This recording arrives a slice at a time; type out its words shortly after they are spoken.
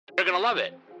gonna love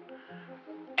it.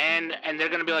 And they're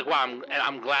gonna be like, wow,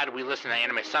 I'm glad we listened to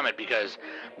Anime Summit because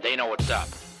they know what's up.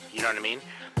 You know what I mean?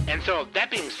 And so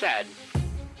that being said,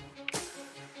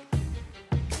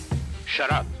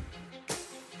 shut up.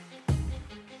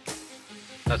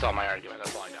 That's all my argument.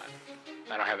 That's all I got.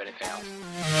 I don't have anything else.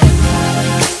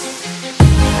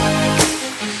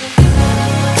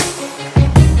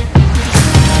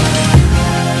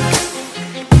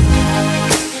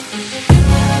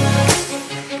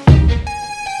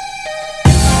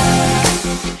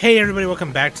 Hey everybody,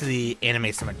 welcome back to the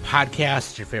Anime Summit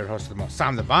Podcast. It's your favorite host of the most,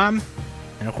 Sam the Bomb.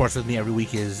 And of course with me every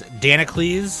week is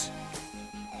Danacles.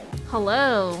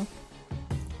 Hello.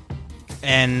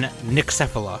 And Nick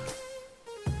Cephala.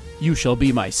 You shall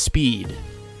be my speed.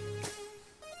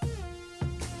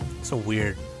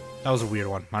 That was a weird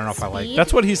one. I don't know if I like it.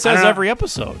 That's what he says every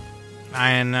episode.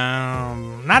 I know.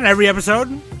 Not every episode.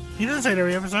 He doesn't say it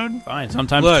every episode. Fine,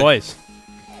 sometimes Look, twice.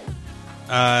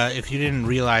 If you didn't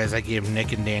realize, I gave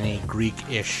Nick and Danny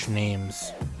Greek-ish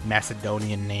names,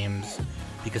 Macedonian names,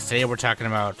 because today we're talking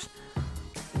about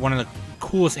one of the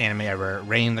coolest anime ever,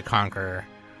 Reign the Conqueror.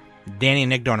 Danny and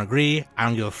Nick don't agree. I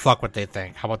don't give a fuck what they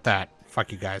think. How about that?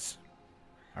 Fuck you guys.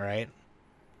 All right?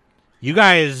 You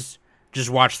guys just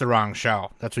watched the wrong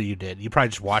show. That's what you did. You probably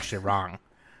just watched it wrong,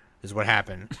 is what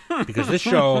happened. Because this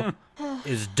show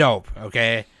is dope,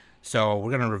 okay? So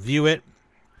we're going to review it.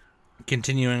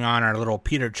 Continuing on our little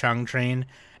Peter Chung train.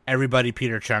 Everybody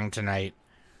Peter Chung tonight.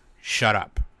 Shut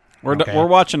up. We're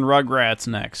watching Rugrats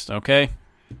next, okay?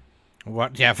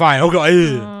 What? Yeah, fine. Okay.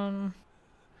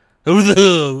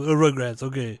 Rugrats,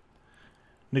 okay.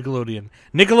 Nickelodeon.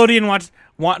 Nickelodeon wants to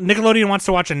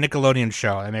watch a Nickelodeon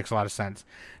show. That makes a lot of sense.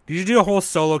 Did you do a whole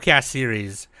solo cast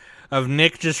series of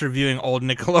Nick just reviewing old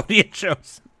Nickelodeon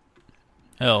shows?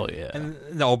 Hell yeah. And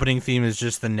the opening theme is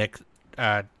just the Nick,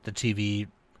 the TV,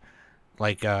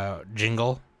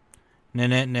 jingle.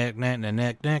 Nick.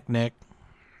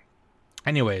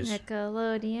 Anyways.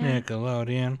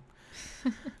 Nickelodeon.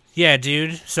 Yeah,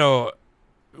 dude. So,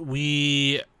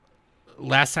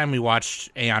 last time we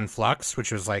watched Aeon Flux,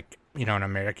 which was an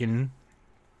American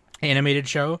animated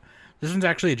show. This one's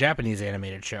actually a Japanese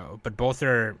animated show, but both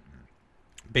are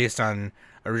based on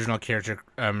original character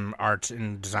art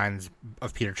and designs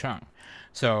of Peter Chung.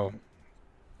 So,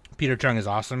 Peter Chung is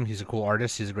awesome. He's a cool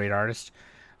artist. He's a great artist.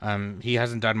 He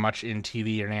hasn't done much in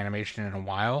TV or in animation in a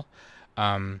while,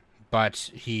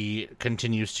 but he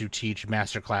continues to teach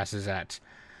master classes at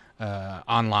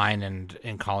online and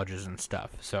in colleges and stuff.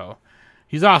 So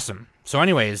he's awesome. So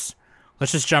anyways,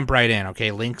 let's just jump right in,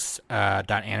 okay?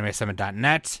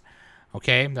 Links.animesummit.net.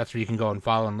 Okay, that's where you can go and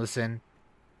follow and listen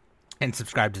and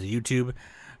subscribe to the YouTube.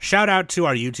 Shout out to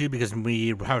our YouTube because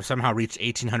we have somehow reached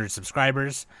 1,800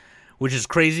 subscribers, which is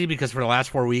crazy because for the last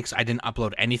 4 weeks, I didn't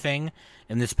upload anything.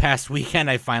 And this past weekend,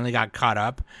 I finally got caught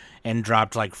up and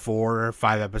dropped 4 or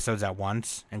 5 episodes at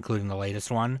once, including the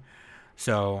latest one.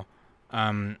 So,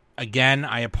 again,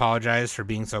 I apologize for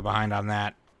being so behind on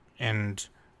that and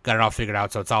got it all figured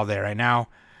out. So it's all there right now.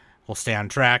 We'll stay on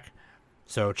track.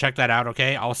 So check that out,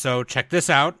 okay? Also, check this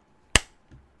out.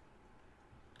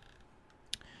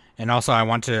 And also, I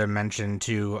want to mention,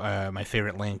 too, my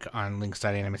favorite link on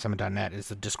links.animesummit.net is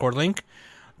the Discord link.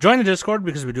 Join the Discord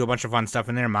because we do a bunch of fun stuff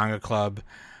in there. Manga Club,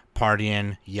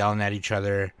 partying, yelling at each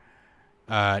other.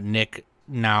 Nick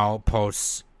now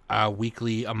posts a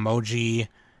weekly emoji,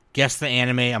 guess the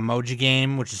anime emoji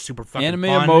game, which is super fucking anime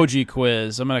fun. Emoji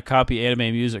quiz. I'm going to copy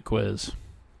anime music quiz.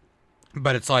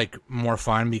 But it's more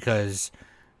fun because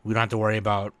we don't have to worry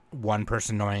about one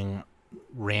person knowing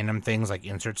random things like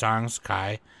insert songs,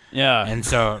 Kai. Yeah. And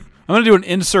so I'm going to do an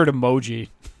insert emoji.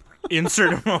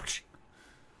 Insert emoji.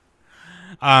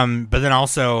 But then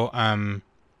also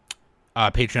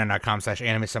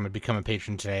patreon.com/Anime Summit. Become a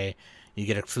patron today. You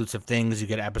get exclusive things. You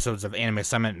get episodes of Anime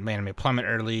Summit and Anime Plummet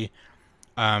early.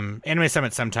 Anime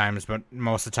Summit sometimes, but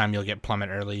most of the time you'll get Plummet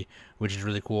early, which is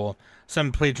really cool.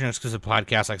 Some patron exclusive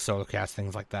podcasts like Solocast,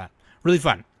 things like that. Really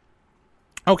fun.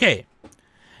 Okay.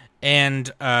 And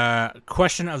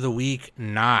question of the week,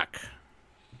 knock.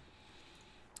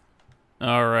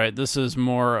 All right, this is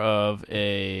more of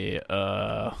a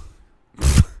I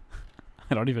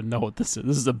don't even know what this is.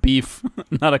 This is a beef,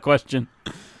 not a question.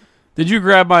 Did you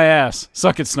grab my ass?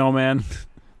 Suck it, snowman.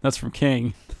 That's from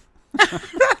King.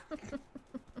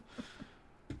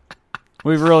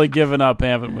 We've really given up,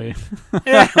 haven't we?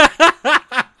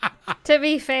 To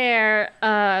be fair,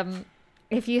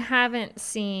 if you haven't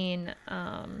seen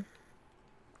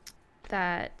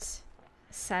that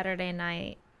Saturday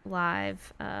Night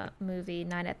Live movie,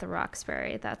 Night at the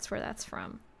Roxbury, that's where that's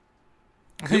from.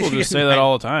 People just say that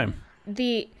all the time.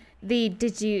 The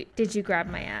did you grab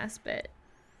my ass bit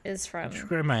is from Did you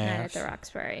grab my Night ass? at the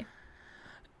Roxbury.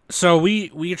 So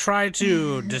we try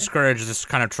to discourage this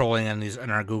kind of trolling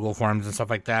in our Google forums and stuff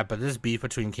like that, but this beef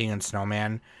between King and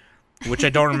Snowman, which I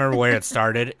don't remember where it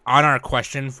started, on our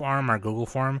question forum, our Google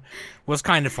forum, was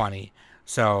kind of funny.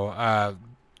 So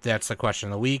that's the question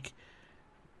of the week.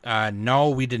 No,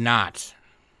 we did not.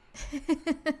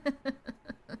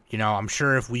 I'm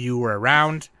sure if you were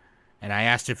around and I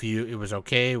asked if it was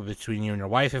okay between you and your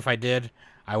wife if I did,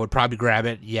 I would probably grab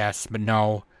it, yes, but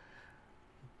no.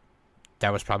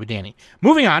 That was probably Danny.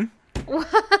 Moving on.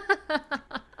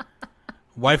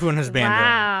 Waifu and husbando.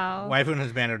 Wow. Waifu and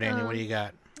husbando, Danny, what do you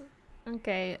got?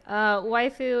 Okay.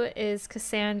 Waifu is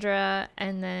Cassandra,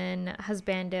 and then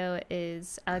husbando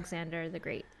is Alexander the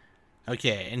Great.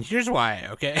 Okay, and here's why,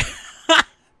 okay?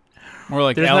 More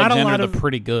like There's not a Alexander lot the of-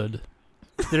 Pretty Good.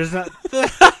 There's not...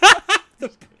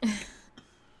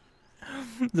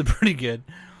 the pretty good.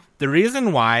 The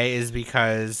reason why is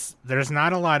because there's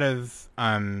not a lot of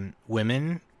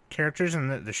women characters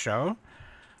in the show.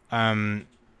 And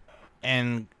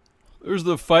There's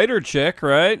the fighter chick,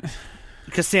 right?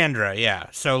 Cassandra, yeah.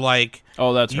 So like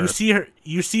Oh, that's you her. see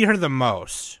her the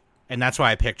most, and that's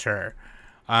why I picked her.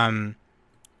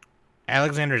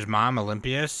 Alexander's mom,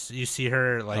 Olympias, you see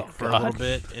her for a little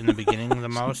bit in the beginning the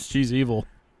most. She's evil.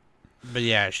 But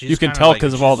yeah, she's You can kinda tell like-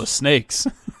 because of all the snakes.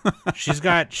 she's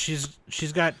got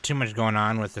too much going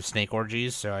on with the snake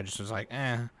orgies, so I just was like,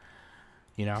 so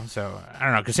I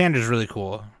don't know. Cassandra's really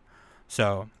cool.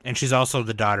 So, and she's also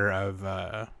the daughter of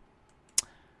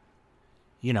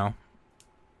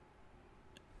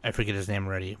I forget his name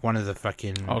already. One of the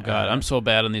fucking Oh god, I'm so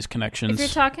bad on these If connections. you're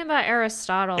talking about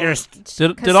Aristotle,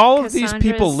 Did all of these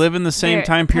people live in the same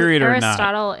time period or not?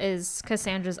 Aristotle is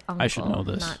Cassandra's uncle. I should know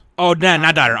this. not- Oh, no,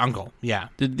 not daughter, uncle. Yeah.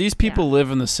 Did these people live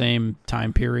in the same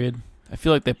time period? I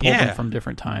feel like they pulled Yeah. them from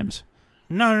different times.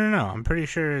 No. I'm pretty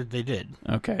sure they did.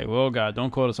 Okay, well, God,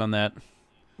 don't quote us on that.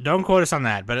 Don't quote us on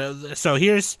that. But so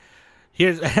here's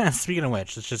speaking of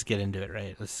which, let's just get into it,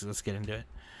 right? Let's get into it.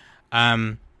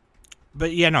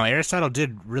 But yeah, no, Aristotle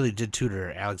did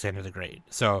tutor Alexander the Great.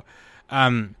 So,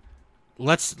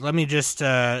 let me just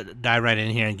dive right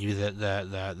in here and give you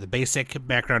the basic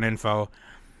background info.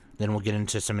 Then we'll get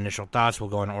into some initial thoughts.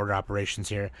 We'll go in order operations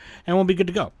here, and we'll be good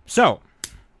to go. So,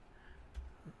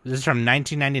 this is from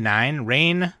 1999.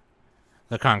 Reign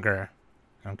the Conqueror.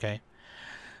 Okay.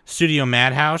 Studio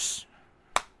Madhouse.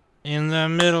 In the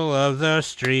middle of the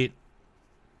street.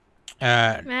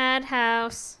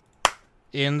 Madhouse.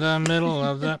 In the middle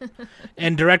of the...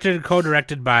 and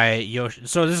co-directed by Yoshi...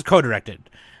 So this is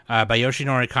co-directed by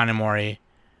Yoshinori Kanamori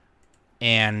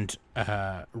and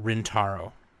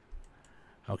Rintaro.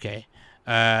 Okay.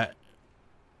 I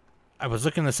was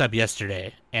looking this up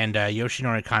yesterday, and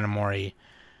Yoshinori Kanamori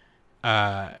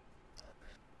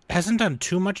hasn't done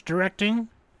too much directing.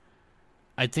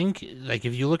 I think, like,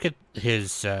 if you look at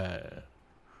his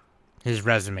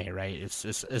resume, right,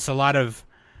 it's a lot of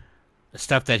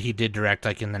stuff that he did direct,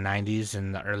 like, in the 90s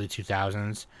and the early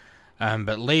 2000s.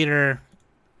 But later,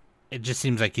 it just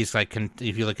seems like he's, like,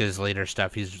 if you look at his later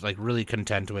stuff, he's, like, really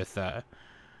content with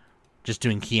just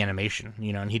doing key animation,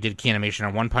 and he did key animation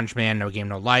on One Punch Man, No Game,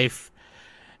 No Life,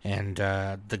 and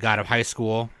The God of High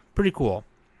School. Pretty cool.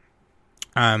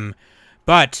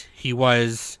 But he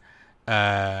did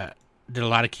a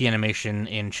lot of key animation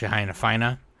in Chihaya no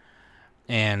Fina,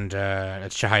 and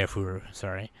it's Chihaya Furu,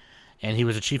 sorry. And he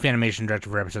was a chief animation director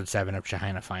for episode 7 of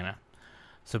Chihaya no Fina.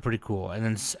 So pretty cool. And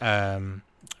then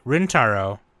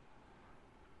Rintaro,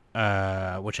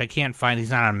 which I can't find. He's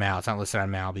not on Mal. It's not listed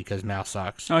on Mal because Mal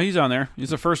sucks. Oh, he's on there.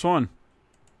 He's the first one.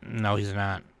 No, he's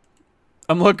not.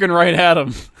 I'm looking right at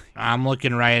him. I'm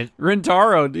looking right.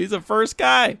 Rintaro, he's the first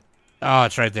guy. Oh,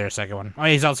 it's right there, second one. Oh,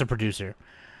 he's also a producer.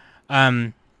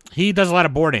 He does a lot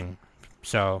of boarding,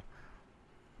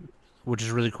 which is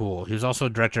really cool. He was also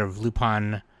director of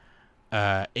Lupin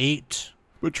 8,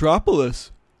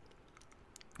 Metropolis.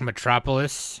 Bunch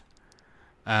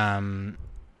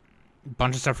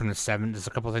of stuff from the 70s. There's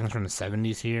a couple things from the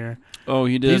 70s here. Oh,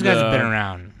 he did. These guys have been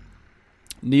around.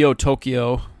 Neo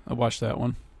Tokyo. I watched that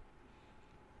one.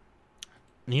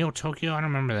 Neo Tokyo? I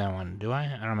don't remember that one. Do I?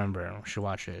 I don't remember. I should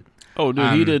watch it. Oh,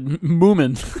 dude, he did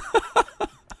Moomin.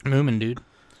 Moomin, dude.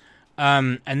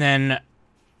 And then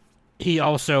he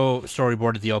also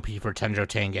storyboarded the OP for Tenjo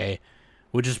Tenge,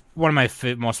 which is one of my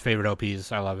most favorite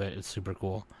OPs. I love it. It's super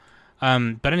cool.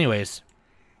 But anyways,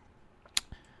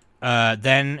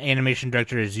 then animation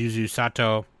director is Yuzu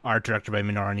Sato, art director by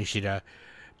Minoru Nishida,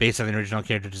 based on the original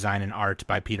character design and art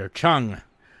by Peter Chung.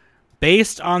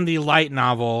 Based on the light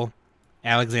novel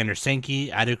Alexander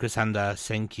Senki, Arukusanda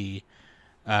Senki,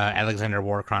 Alexander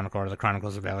War Chronicle, or the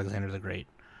Chronicles of Alexander the Great.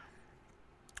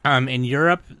 In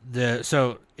Europe,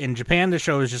 in Japan, the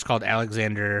show is just called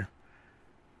Alexander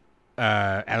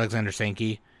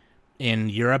Sankey. In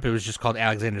Europe, it was just called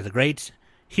Alexander the Great.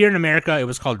 Here in America, it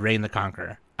was called Reign the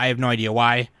Conqueror. I have no idea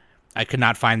why. I could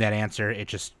not find that answer. It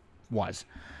just was.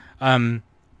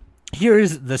 Here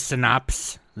is the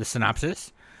synopsis.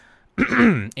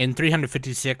 In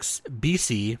 356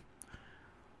 BC,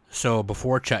 so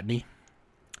before Chutney,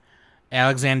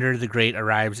 Alexander the Great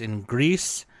arrives in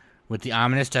Greece with the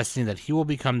ominous destiny that he will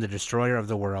become the destroyer of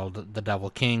the world, the Devil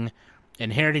King.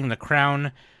 Inheriting the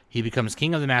crown, he becomes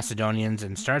king of the Macedonians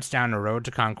and starts down a road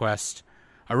of conquest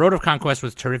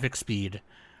with terrific speed.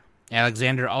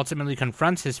 Alexander ultimately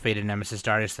confronts his fated nemesis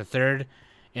Darius III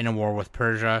in a war with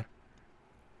Persia,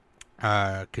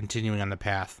 continuing on the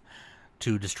path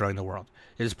to destroying the world.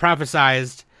 It is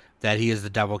prophesized that he is the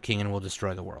Devil King and will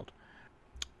destroy the world.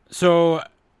 So,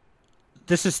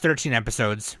 this is 13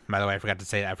 episodes. By the way, I forgot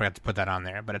to put that on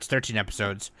there, but it's 13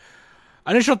 episodes.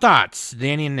 Initial thoughts,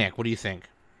 Danny and Nick, what do you think?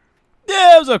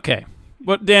 Yeah, it was okay.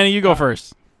 But Danny, you go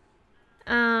first.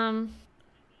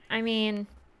 I mean,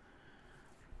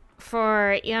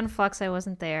 for Aeon Flux, I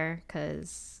wasn't there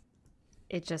because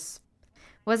it just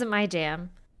wasn't my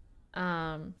jam.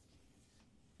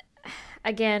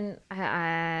 Again,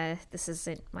 this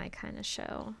isn't my kind of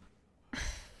show.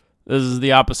 This is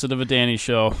the opposite of a Danny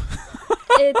show.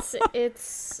 It's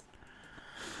This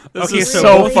Okay, is so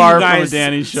so both of far you from a guys-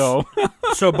 Danny show.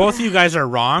 So both of you guys are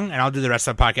wrong, and I'll do the rest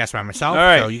of the podcast by myself. All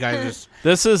right. So you guys just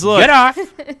This is look. get off.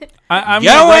 I'm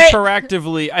Get gonna away!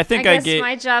 retroactively. I think I I guess gave.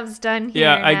 my job's done here.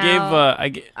 Yeah, now.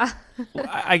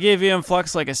 I gave Ian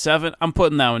Flux like a 7. I'm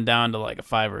putting that one down to like a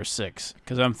 5 or a 6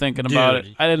 because I'm thinking about it.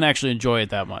 Dude. I didn't actually enjoy it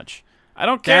that much. I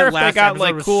don't care if they last got episode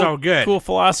like was so good. cool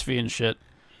philosophy and shit.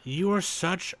 You are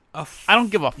such a. I don't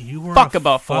give a You are fuck a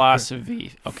about fucker.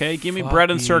 philosophy. Okay, give me Fuck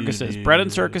bread and you, circuses. dude. Bread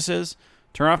and circuses.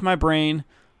 Turn off my brain.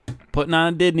 Putting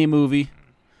on a Disney movie.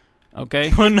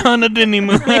 Okay. Putting on a Disney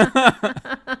movie.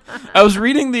 I was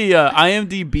reading the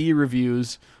IMDb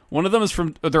reviews. One of them is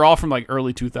they're all from like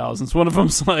early 2000s. One of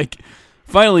them's like,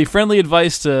 finally, friendly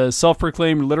advice to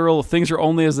self-proclaimed literal things are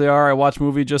only as they are. I watch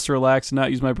movie just to relax and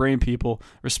not use my brain, people.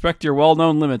 Respect your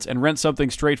well-known limits and rent something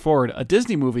straightforward. A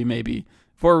Disney movie, maybe.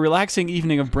 For a relaxing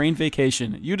evening of brain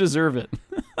vacation. You deserve it.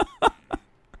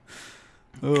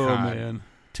 Oh, God. man.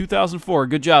 2004.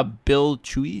 Good job, Bill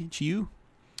Chiu.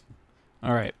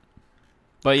 All right.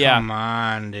 But yeah. Come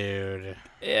on, dude.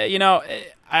 You know,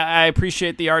 I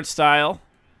appreciate the art style.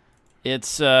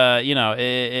 It's, the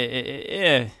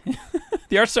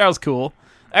art style's cool.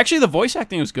 Actually, the voice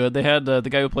acting was good. They had the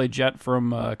guy who played Jet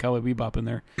from Cowboy Bebop in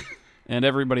there, and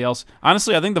everybody else.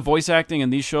 Honestly, I think the voice acting in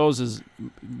these shows is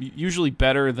usually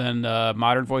better than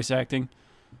modern voice acting.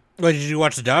 Wait, did you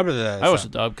watch the dub or the? I watched the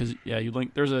dub because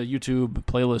there's a YouTube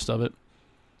playlist of it.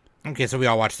 Okay, so we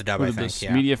all watched the dub. I With think. this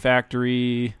Yeah. Media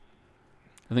Factory.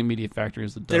 I think Media Factory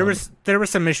is the dub. There were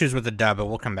some issues with the dub, but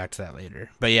we'll come back to that later.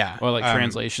 But yeah, Or like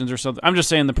translations or something. I'm just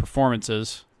saying the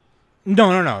performances. No.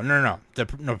 The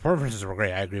performances were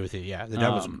great. I agree with you. Yeah, the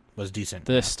dub was decent.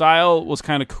 The style was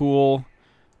kind of cool.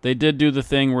 They did do the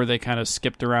thing where they kind of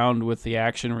skipped around with the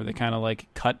action, where they kind of like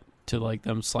cut to like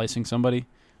them slicing somebody.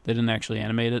 They didn't actually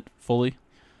animate it fully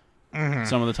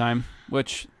some of the time,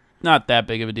 which not that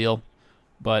big of a deal,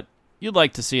 but you'd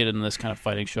like to see it in this kind of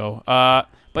fighting show.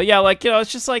 But yeah, like,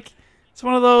 it's just like it's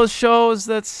one of those shows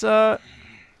that's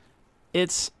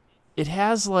it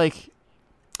has like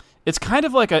it's kind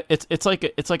of like it's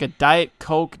like a Diet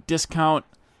Coke discount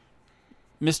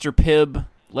Mr. Pibb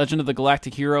Legend of the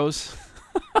Galactic Heroes.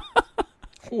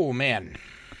 Oh man,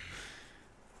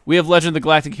 We have Legend of the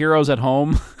Galactic Heroes at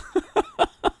home.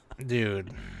 dude,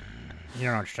 you don't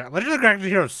know what you're talking. Legend of the Galactic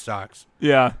Heroes sucks.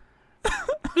 Yeah.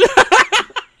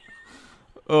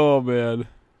 Oh man.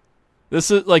 This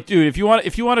is like, dude, if you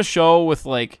want a show with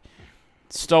like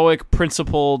stoic,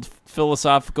 principled,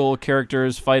 philosophical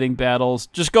characters fighting battles,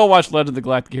 just go watch Legend of the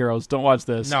Galactic Heroes. Don't watch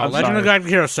this. No, I'm Legend of the sorry. Galactic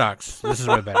Heroes sucks. This is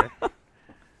way better.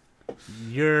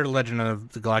 Your Legend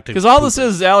of the Galactic. Because all this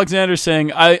is Alexander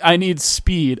saying, I need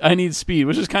speed. I need speed,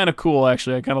 which is kind of cool,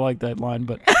 actually. I kind of like that line.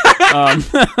 But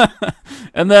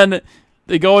and then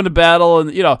they go into battle, and,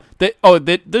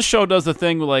 this show does the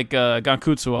thing like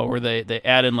Gankutsuo, where they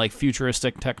add in, like,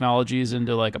 futuristic technologies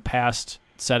into, like, a past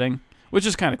setting, which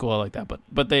is kind of cool. I like that.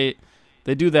 But they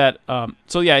do that.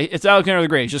 So, yeah, it's Alexander the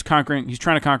Great. He's just conquering. He's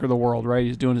trying to conquer the world, right?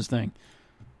 He's doing his thing.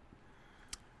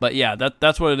 But yeah,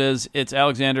 that's what it is. It's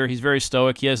Alexander. He's very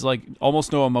stoic. He has like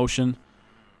almost no emotion.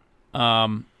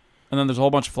 And then there's a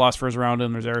whole bunch of philosophers around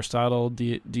him. There's Aristotle,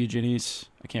 Diogenes.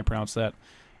 I can't pronounce that.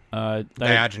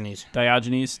 Diogenes.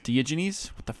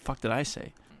 Diogenes. What the fuck did I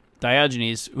say?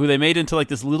 Diogenes, who they made into like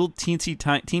this little teeny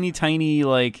tiny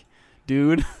like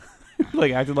dude,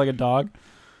 like acted like a dog.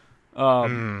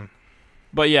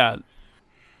 But yeah,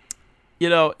 you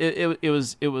know, it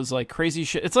was like crazy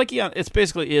shit. It's like It's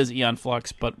basically is Aeon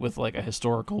Flux, but with like a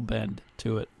historical bend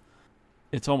to it.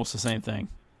 It's almost the same thing.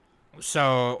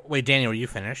 So wait, Danny, were you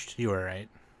finished? You were right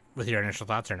with your initial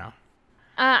thoughts or no?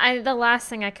 The last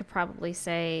thing I could probably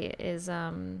say is,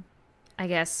 I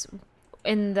guess,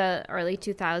 in the early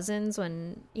 2000s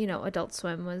when, you know, Adult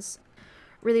Swim was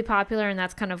really popular, and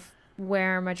that's kind of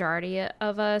where majority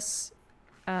of us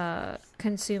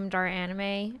consumed our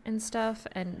anime and stuff.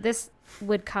 And this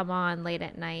would come on late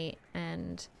at night,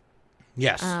 and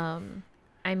yes, I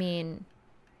mean,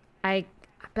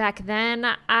 back then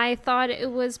I thought it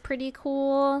was pretty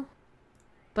cool,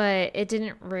 but it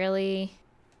didn't really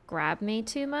grab me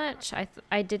too much.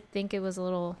 I did think it was a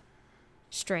little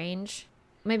strange,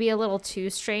 maybe a little too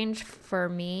strange for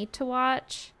me to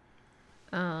watch.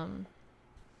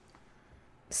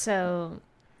 So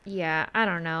yeah, I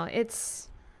don't know. It's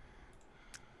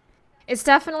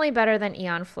definitely better than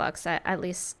Aeon Flux, at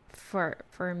least for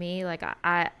me. Like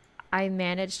I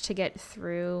managed to get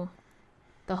through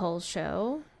the whole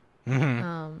show.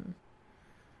 Mm-hmm.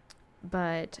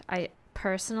 But I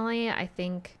personally, I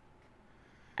think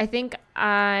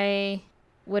I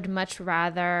would much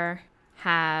rather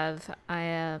have,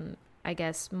 I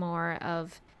guess, more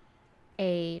of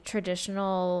a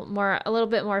traditional, a little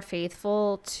bit more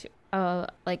faithful to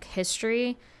like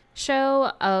history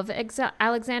show of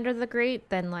Alexander the Great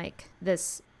than like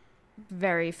this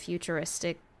very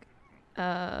futuristic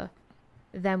them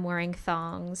wearing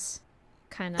thongs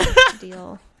kind of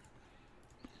deal.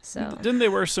 So didn't they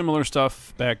wear similar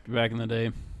stuff back in the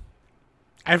day?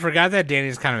 I forgot that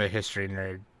Danny's kind of a history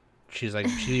nerd. She's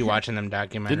watching them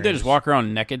documentaries. Didn't they just walk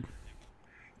around naked?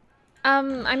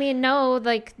 I mean, no,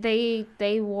 like they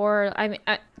wore. I mean,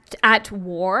 at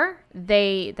war,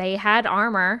 they had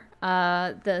armor.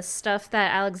 The stuff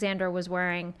that Alexander was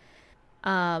wearing,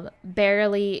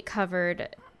 barely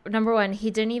covered. Number one,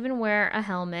 he didn't even wear a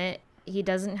helmet. He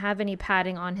doesn't have any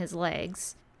padding on his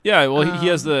legs. Yeah, well, he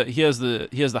has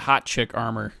the hot chick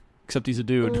armor, except he's a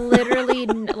dude. Literally,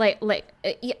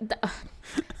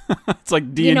 it's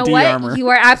like D&D you know what? armor. You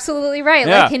are absolutely right.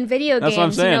 Yeah, like in video games, that's what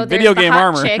I'm saying. you know, there's Video the game hot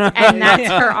armor. chick, and that's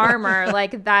her armor.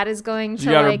 Like that is going to She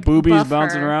got like her boobies buff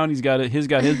bouncing her. around. He's got his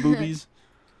boobies.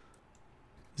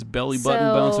 His belly button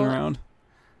bouncing around.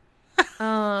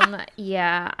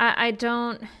 Yeah, I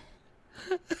don't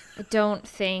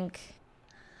think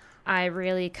I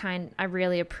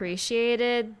really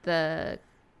appreciated the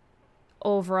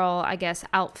overall, I guess,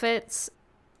 outfits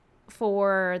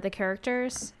for the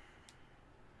characters.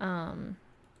 I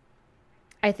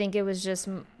think it was just,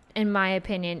 in my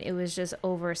opinion, it was just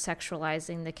over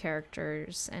sexualizing the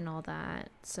characters and all that.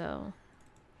 So.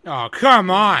 Oh,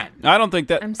 come on! I don't think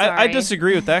that. I'm sorry. I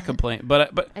disagree with that complaint,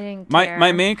 but I didn't my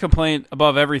care. main complaint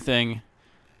above everything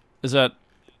is that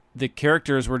the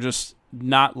characters were just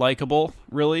not likable,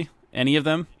 really, any of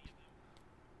them.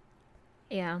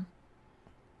 Yeah.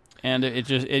 And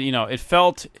it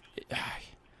felt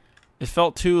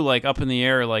too like up in the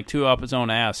air, like too up its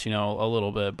own ass, a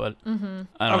little bit. But I don't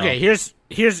know.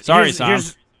 Here's Sorry, Sam.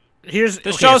 Here's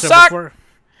the show sucked.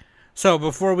 So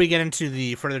before we get into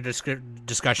the further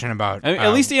discussion about,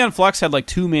 at least Aeon Flux had like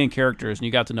two main characters, and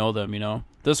you got to know them.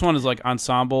 This one is like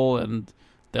ensemble, and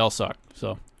they all suck.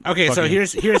 So okay, so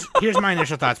here's my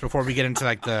initial thoughts before we get into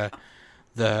like the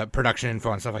production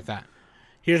info and stuff like that.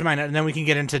 Here's mine, and then we can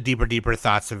get into deeper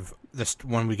thoughts of this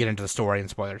when we get into the story and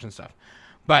spoilers and stuff.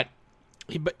 But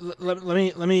let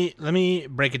me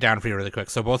break it down for you really quick.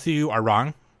 So both of you are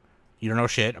wrong. You don't know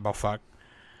shit about fuck.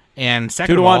 And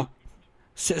second of all,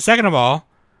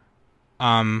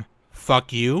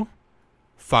 fuck you,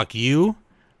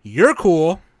 you're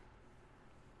cool.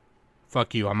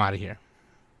 Fuck you, I'm out of here.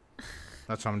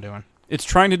 That's what I'm doing. It's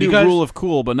trying to do rule of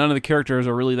cool, but none of the characters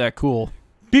are really that cool.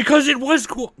 Because it was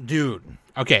cool, dude.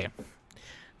 Okay,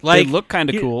 like they look kind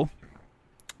of cool.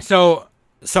 So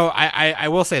I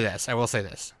will say this.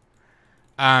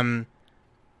 And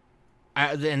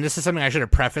this is something I should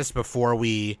have prefaced before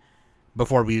we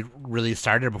really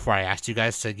started, before I asked you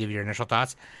guys to give your initial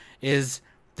thoughts, is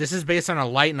this is based on a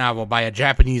light novel by a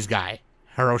Japanese guy,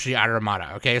 Hiroshi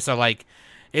Aramata. Okay, so like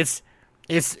it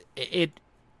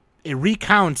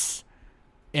recounts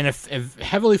in a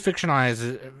heavily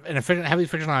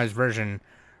fictionalized version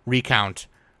recount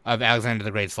of Alexander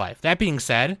the Great's life. That being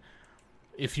said,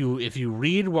 if you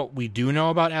read what we do know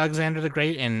about Alexander the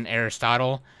Great and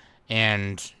Aristotle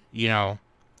and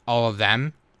all of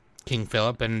them, King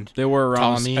Philip and They were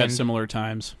around Ptolemy at and, similar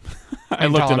times. I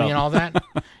and looked Ptolemy it up. and all that.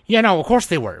 Yeah, no, of course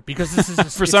they were, because this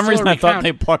is For some reason, I thought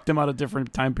they plucked him out of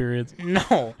different time periods.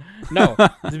 No,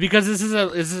 because this is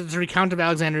a recount of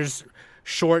Alexander's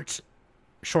short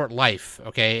life.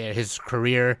 Okay, his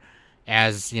career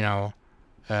as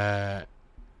a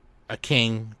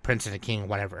king, prince and a king,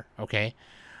 whatever. Okay,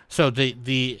 so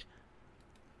the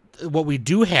what we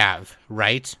do have,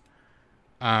 right,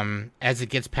 as it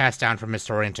gets passed down from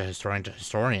historian to historian to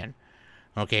historian.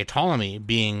 Okay, Ptolemy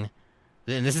being,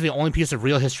 and this is the only piece of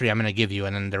real history I'm going to give you,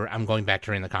 and then I'm going back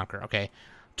to Reign of the Conqueror. Okay,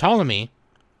 Ptolemy,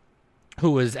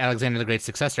 who was Alexander the Great's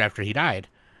successor after he died,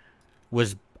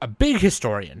 was a big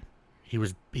historian. He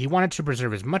wanted to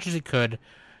preserve as much as he could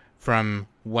from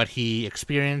what he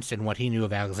experienced and what he knew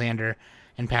of Alexander,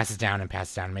 and pass it down,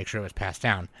 and make sure it was passed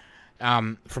down.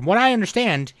 From what I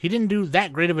understand, he didn't do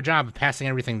that great of a job of passing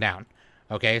everything down.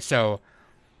 Okay, so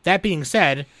that being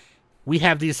said, we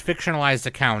have these fictionalized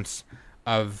accounts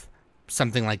of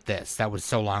something like this that was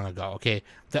so long ago. Okay,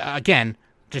 again,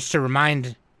 just to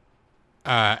remind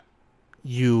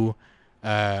you,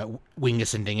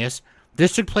 Wingus and Dingus,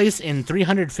 this took place in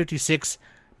 356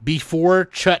 before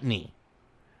Chutney,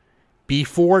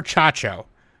 before Chacho.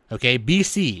 Okay,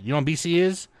 BC. You know what BC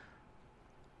is?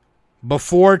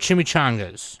 Before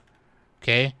chimichangas.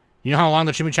 Okay, you know how long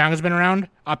the chimichanga's been around?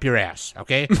 Up your ass.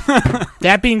 Okay.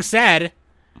 That being said,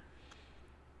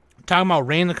 talking about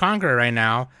Reign of the Conqueror right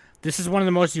now, this is one of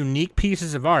the most unique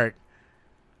pieces of art.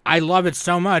 I love it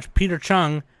so much. Peter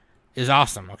Chung is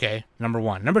awesome, okay? Number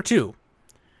one. Number two,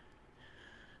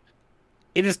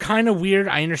 it is kind of weird,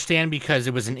 I understand, because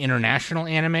it was an international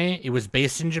anime. It was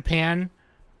based in Japan,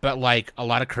 but like a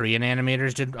lot of Korean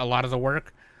animators did a lot of the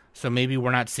work. So maybe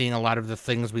we're not seeing a lot of the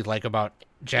things we like about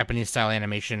Japanese-style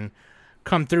animation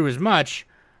come through as much.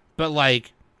 But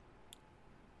like,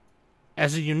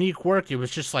 as a unique work, it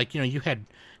was just like, you had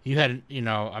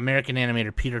American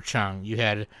animator Peter Chung. You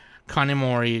had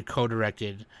Kanemori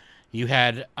co-directed. You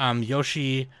had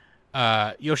Yoshinori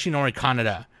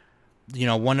Kaneda,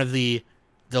 one of the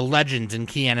legends in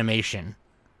key animation,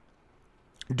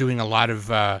 doing a lot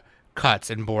of cuts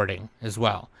and boarding as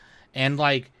well. And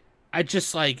like, I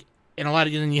just like, and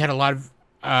then you had a lot of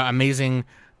amazing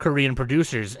Korean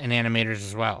producers and animators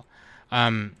as well.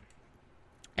 And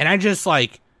I just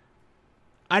like,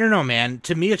 I don't know, man.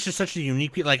 To me, it's just such a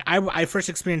unique. Like I first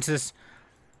experienced this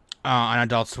on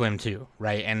Adult Swim too,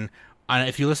 right? And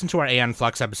if you listen to our Aeon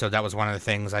Flux episode, that was one of the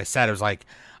things I said. It was like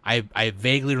I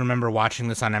vaguely remember watching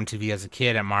this on MTV as a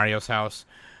kid at Mario's house,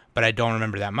 but I don't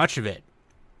remember that much of it.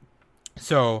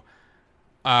 So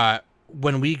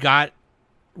when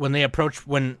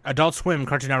Adult Swim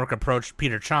Cartoon Network approached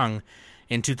Peter Chung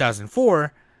in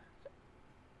 2004.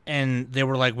 And they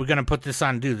were like, we're going to put this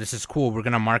on, dude, this is cool. We're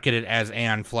going to market it as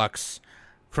Aeon Flux,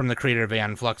 from the creator of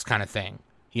Aeon Flux kind of thing.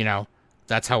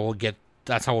 That's how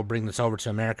we'll bring this over to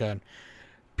America, and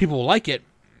people will like it.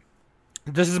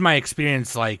 This is my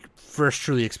experience, like, first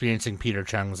truly experiencing Peter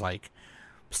Chung's, like,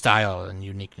 style and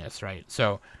uniqueness, right?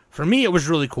 So, for me, it was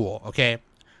really cool, okay?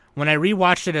 When I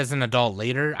rewatched it as an adult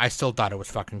later, I still thought it was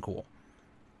fucking cool.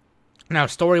 Now,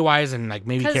 story-wise and, like,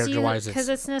 maybe character-wise, because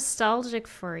it's nostalgic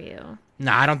for you.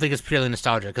 Nah, I don't think it's purely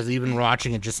nostalgia, because even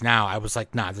watching it just now, I was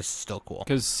like, nah, this is still cool.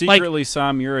 Because secretly,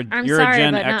 Sam, you're a sorry,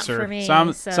 Gen but Xer. not for me,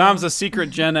 Sam's a secret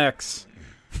Gen X.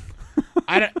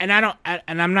 I'm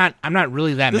not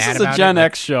really that mad about it. This is a Gen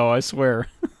X show, I swear.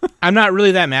 I'm not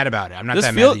really that mad about it. I'm not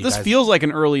that mad at you guys. This feels like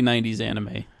an early 90s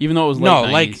anime, even though it was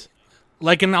late 90s.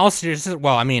 like in all seriousness,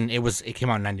 well, I mean, it came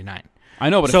out in 99. I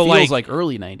know, but it feels like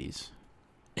early 90s.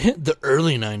 The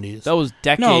early 90s. That was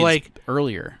decades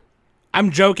earlier.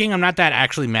 I'm joking. I'm not that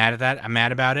actually mad at that. I'm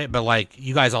mad about it, but like,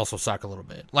 you guys also suck a little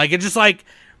bit. Like, it's just like,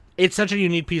 it's such a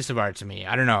unique piece of art to me.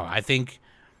 I don't know. I think.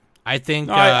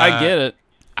 No, I get it.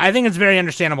 I think it's very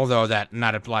understandable though that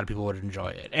not a lot of people would enjoy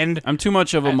it. And I'm too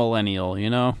much of a millennial,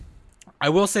 I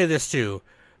will say this too.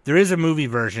 There is a movie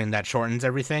version that shortens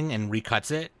everything and recuts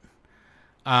it.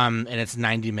 And it's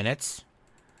 90 minutes.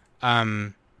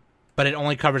 But it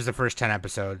only covers the first 10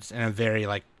 episodes in a very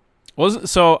like.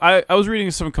 I was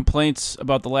reading some complaints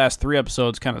about the last 3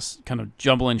 episodes, kind of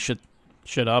jumbling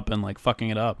shit up and like fucking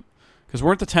it up, because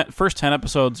weren't the first 10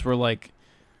 episodes were like,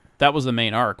 that was the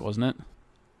main arc, wasn't it?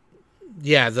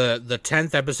 Yeah, the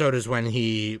 10th episode is when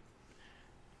he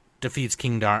defeats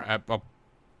King Dar.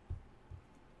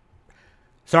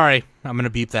 Sorry, I'm gonna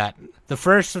beep that. The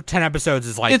first 10 episodes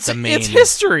is like the main. It's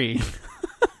history.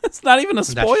 It's not even a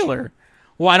spoiler.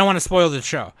 Well, I don't want to spoil the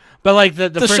show, but like the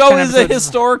first show 10 is a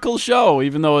historical show,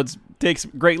 even though it's takes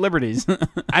great liberties.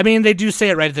 I mean, they do say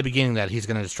it right at the beginning that he's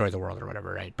going to destroy the world or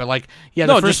whatever, right? But like, yeah,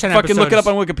 no, the first just 10 fucking look it up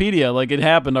episodes- on Wikipedia. Like it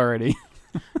happened already.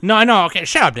 No, I know. Okay,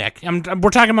 shut up, Nick. We're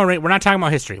not talking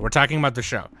about history. We're talking about the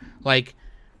show. Like,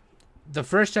 the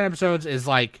first 10 episodes is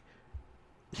like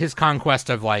his conquest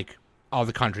of like all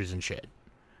the countries and shit.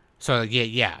 So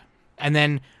yeah, and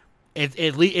then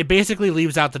it basically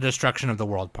leaves out the destruction of the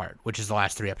world part, which is the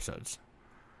last 3 episodes,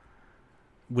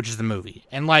 which is the movie.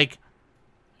 And like,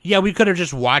 yeah, we could have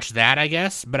just watched that, I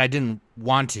guess, but I didn't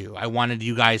want to. I wanted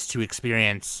you guys to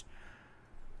experience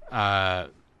the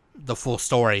full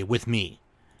story with me,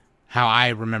 how I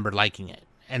remembered liking it.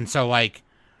 And so like,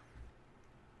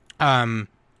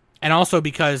 and also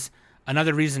because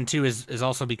another reason too is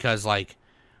also because like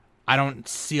I don't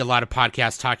see a lot of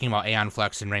podcasts talking about Aeon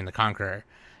Flux and Reign the Conqueror,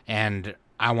 and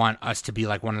I want us to be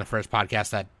like one of the first podcasts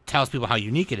that tells people how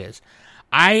unique it is.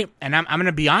 I'm going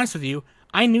to be honest with you,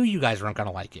 I knew you guys weren't going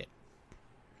to like it.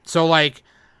 So like,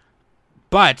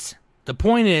 but the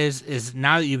point is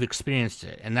now that you've experienced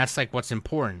it, and that's like what's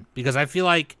important, because I feel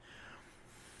like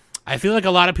a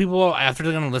lot of people, after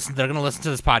they're gonna listen to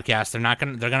this podcast.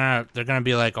 They're gonna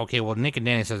be like, okay, well, Nick and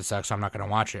Danny says it sucks, so I'm not gonna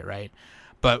watch it, right?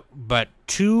 But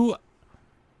 2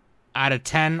 out of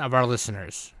 10 of our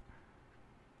listeners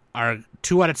are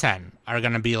 2 out of 10 are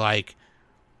gonna be like,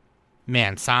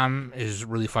 man, Sam is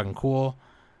really fucking cool.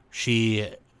 She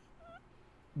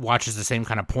watches the same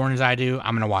kind of porn as I do.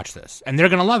 I'm gonna watch this, and they're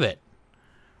gonna love it.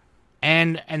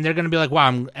 And they're gonna be like,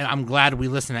 wow, I'm glad we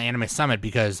listened to Anime Summit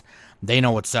because they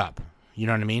know what's up. You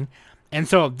know what I mean? And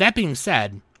so, that being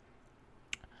said,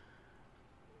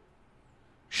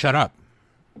 shut up.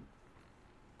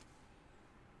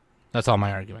 That's all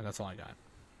my argument. That's all I got.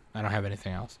 I don't have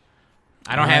anything else.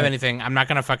 I don't have anything. I'm not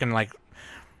going to fucking,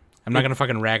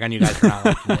 rag on you guys for not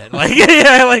liking it. Like,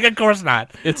 yeah, like, of course not.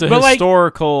 It's a but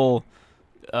historical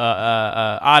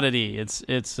oddity.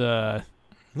 It's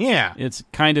yeah. It's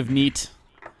kind of neat.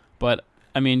 But,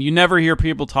 I mean, you never hear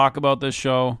people talk about this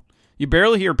show. You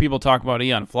barely hear people talk about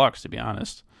Aeon Flux, to be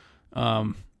honest.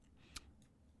 That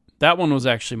one was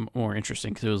actually more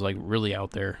interesting because it was like really out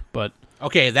there. But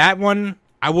okay, that one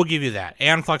I will give you that.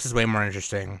 Aeon Flux is way more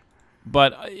interesting.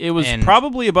 But it was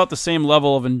probably about the same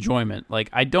level of enjoyment. Like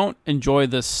I don't enjoy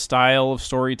this style of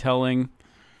storytelling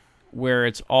where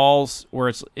it's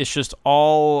just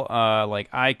all like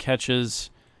eye catches,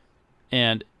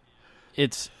 and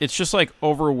it's just like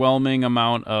overwhelming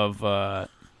amount of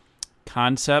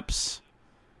concepts,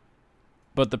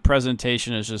 but the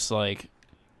presentation is just like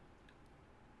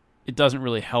it doesn't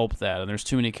really help that, and there's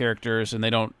too many characters, and they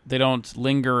don't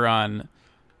linger on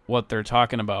what they're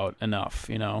talking about enough,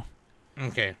 you know.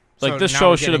 Okay, like so this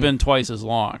show should have been twice as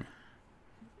long.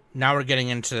 Now we're getting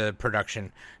into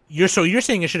production. You're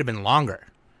saying it should have been longer.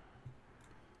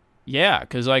 Yeah,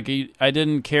 because like I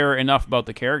didn't care enough about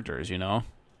the characters, you know.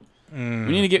 We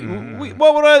need to get.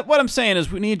 What I'm saying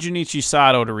is we need Junichi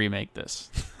Sato to remake this.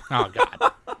 Oh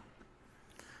God,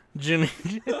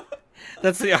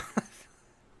 that's the.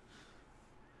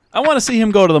 I want to see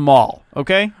him go to the mall.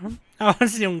 Okay. I want to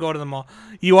see him go to the mall.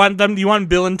 You want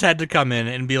Bill and Ted to come in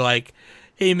and be like,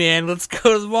 "Hey man, let's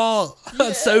go to the mall.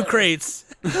 Yeah. So crates."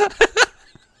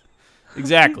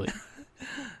 Exactly.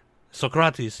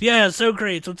 Socrates. Yeah, so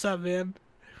great. What's up, man?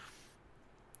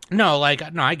 No, I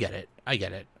get it.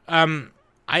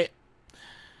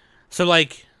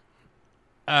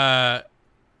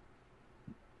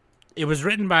 It was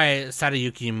written by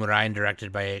Sadayuki Murai and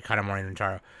directed by Kanamori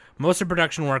Nintaro. Most of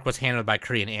production work was handled by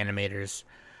Korean animators.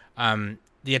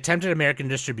 The attempted American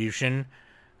distribution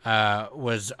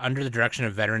was under the direction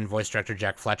of veteran voice director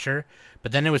Jack Fletcher,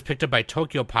 but then it was picked up by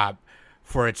Tokyo Pop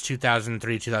for its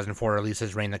 2003-2004 release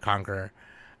as Reign the Conqueror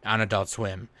on Adult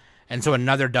Swim. And so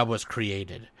another dub was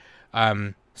created.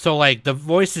 So, like, the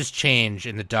voices change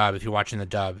in the dub, if you're watching the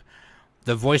dub.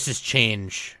 The voices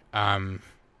change a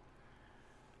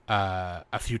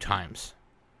few times.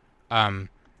 And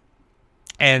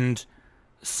a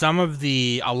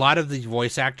lot of the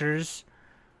voice actors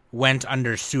went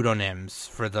under pseudonyms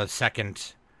for the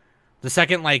second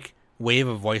like wave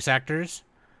of voice actors.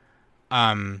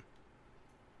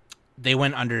 They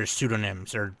went under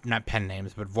pseudonyms, or not pen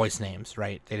names, but voice names,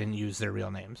 right? They didn't use their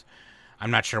real names. I'm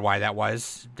not sure why that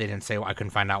was. They didn't say. I couldn't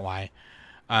find out why.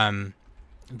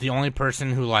 The only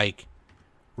person who like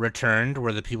returned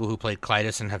were the people who played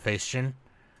Clytus and Hephaestion.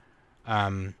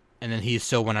 And then he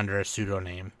still went under a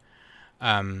pseudonym.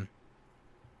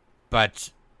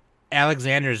 But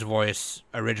Alexander's voice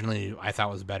originally I thought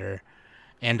was better.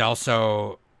 And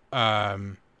also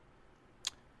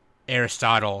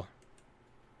Aristotle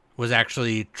was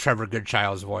actually Trevor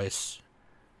Goodchild's voice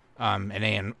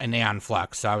and Aeon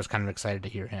Flux, so I was kind of excited to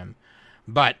hear him.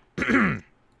 But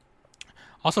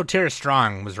also Tara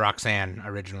Strong was Roxanne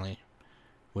originally,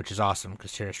 which is awesome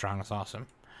because Tara Strong is awesome.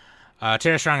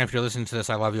 Tara Strong, if you're listening to this,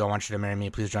 I love you. I want you to marry me.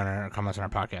 Please join our comments on our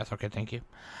podcast. Okay, thank you.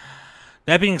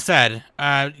 That being said,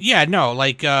 I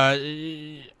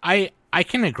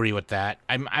can agree with that.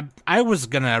 I was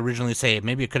gonna originally say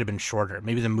maybe it could have been shorter.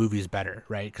 Maybe the movie's better,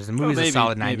 right? Because the movie's a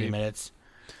solid 90 minutes,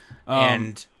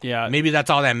 and maybe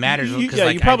that's all that matters.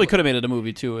 You probably could have made it a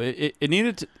movie too. It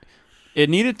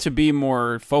needed to be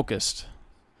more focused,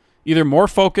 either more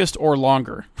focused or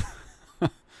longer.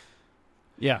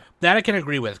 Yeah, that I can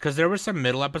agree with, because there were some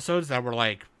middle episodes that were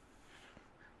like,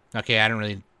 okay,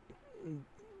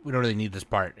 we don't really need this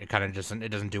part. It kind of it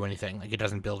doesn't do anything. Like, it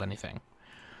doesn't build anything.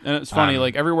 And it's funny,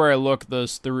 like everywhere I look, the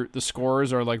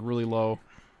scores are like really low.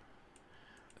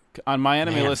 On my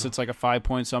anime list, it's like a 5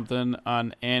 point something.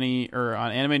 On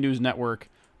Anime News Network,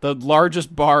 the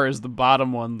largest bar is the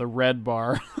bottom one, the red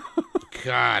bar.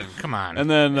 God, come on. And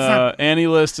then Annie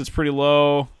list, it's pretty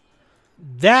low.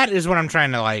 That is what I'm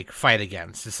trying to like fight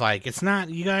against. It's like, it's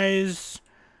not, you guys.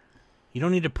 You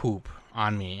don't need to poop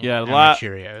on me. Yeah, my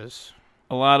Cheerios.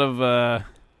 A lot of red.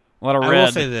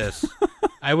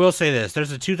 I will say this.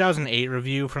 There's a 2008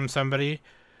 review from somebody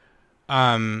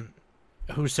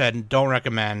who said, don't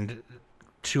recommend,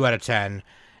 2 out of 10.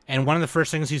 And one of the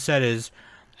first things he said is,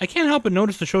 I can't help but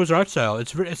notice the show's art style.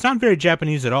 It's not very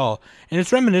Japanese at all. And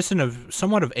it's reminiscent of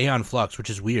somewhat of Aeon Flux,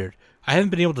 which is weird. I haven't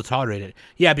been able to tolerate it.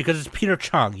 Yeah, because it's Peter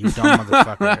Chung, you dumb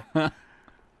motherfucker.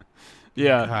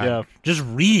 Yeah, God. yeah. Just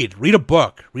read a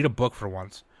book. Read a book for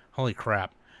once. Holy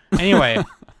crap. Anyway.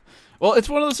 Well, it's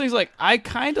one of those things, like, I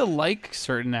kind of like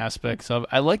certain aspects of it.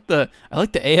 I like the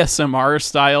ASMR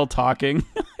style talking.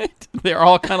 They're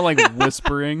all kind of like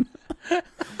whispering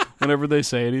whenever they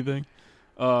say anything.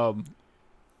 I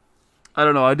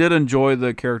don't know. I did enjoy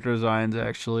the character designs,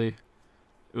 actually.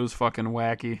 It was fucking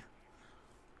wacky.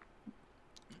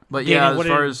 But Danny, yeah, as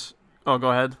far as... Oh,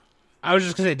 go ahead. I was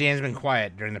just going to say, Dan's been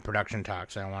quiet during the production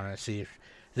talks. I wanted to see if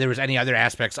there was any other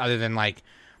aspects other than, like,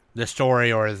 the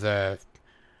story or the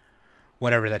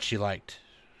whatever that she liked.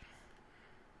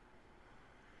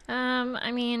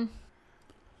 I mean,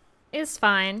 it's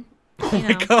fine. Oh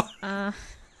my God.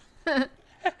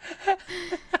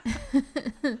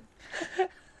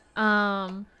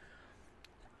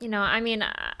 I mean,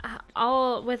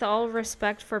 with all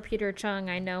respect for Peter Chung,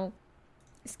 I know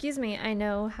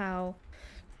how,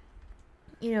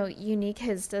 unique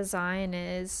his design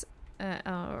is,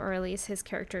 or at least his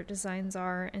character designs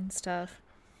are and stuff.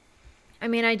 I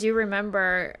mean, I do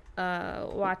remember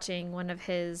watching one of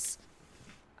his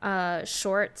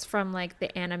shorts from, like, the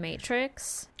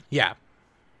Animatrix. Yeah.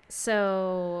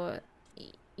 So,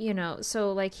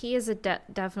 like, he is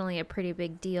definitely a pretty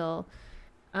big deal.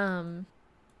 I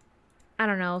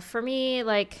don't know. For me,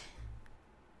 like,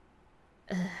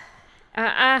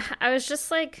 I was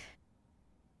just, like,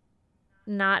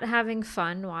 not having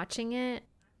fun watching it.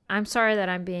 I'm sorry that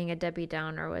I'm being a Debbie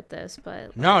Downer with this,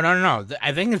 but... No.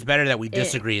 I think it's better that we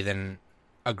disagree than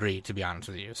agree, to be honest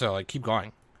with you. So, like, keep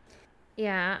going.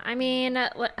 Yeah, I mean,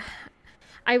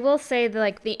 I will say that,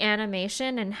 like, the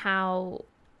animation and how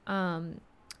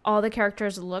all the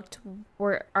characters looked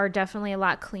are definitely a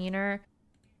lot cleaner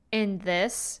in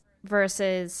this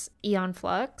versus Aeon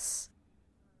Flux.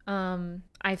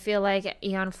 I feel like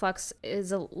Aeon Flux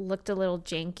looked a little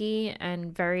janky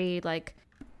and very, like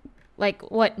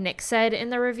what Nick said in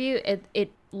the review,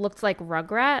 it looked like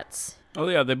Rugrats. Oh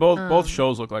yeah, they both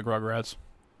shows look like Rugrats.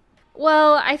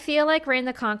 Well, I feel like Reign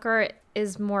the Conqueror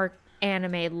is more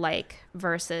anime-like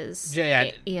versus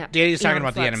Danny's talking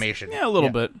about the animation. Yeah, a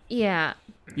little bit. Yeah.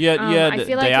 Yeah, I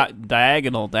feel like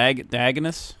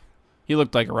Diagonus. He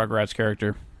looked like a Rugrats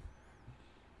character.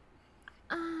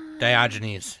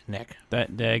 Diogenes, Nick.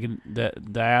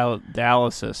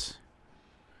 Dialysis.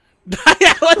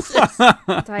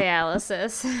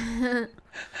 Dialysis.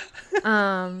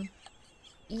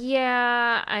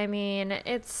 Yeah, I mean,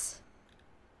 it's...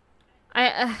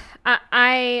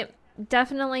 I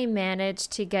definitely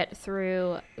managed to get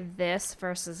through this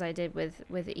versus I did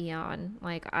with Eon.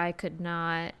 Like, I could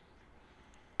not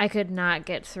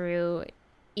get through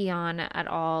Eon at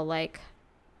all. Like,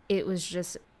 it was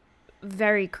just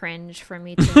very cringe for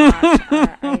me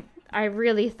to watch. I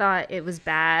really thought it was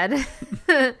bad.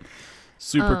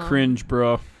 Super cringe,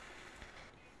 bro.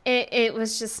 It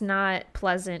was just not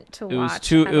pleasant to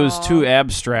watch. It was too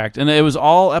abstract, and it was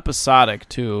all episodic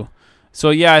too. So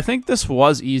yeah, I think this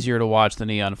was easier to watch than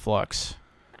Aeon Flux.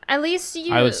 At least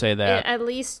I would say that. At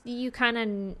least you kind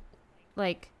of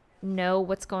like know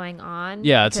what's going on.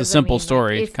 Yeah, it's a simple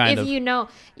story, if, kind if of. you know,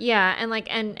 yeah, and like,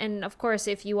 and of course,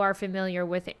 if you are familiar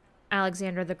with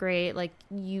Alexander the Great, like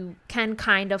you can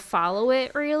kind of follow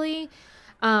it really.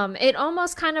 It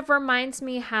almost kind of reminds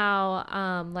me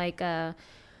how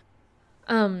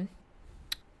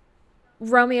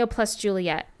Romeo plus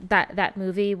Juliet, that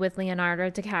movie with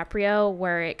Leonardo DiCaprio,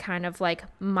 where it kind of like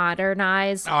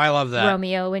modernized Oh, I love that.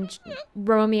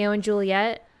 Romeo and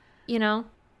Juliet, you know?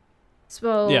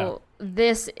 So Yeah.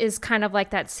 this is kind of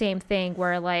like that same thing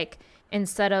where like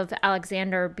instead of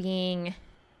Alexander being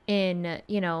in,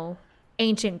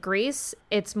 ancient Greece,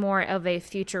 it's more of a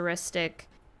futuristic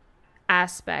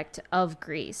aspect of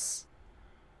Greece.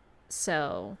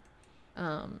 So,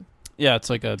 Yeah, it's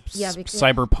like a Yeah,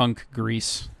 cyberpunk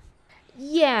Greece.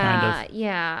 yeah, Kind of.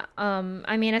 yeah.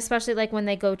 I mean, especially like when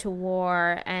they go to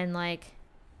war and like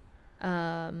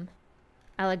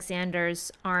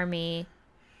Alexander's army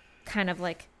kind of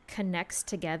like connects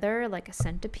together like a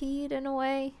centipede in a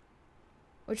way,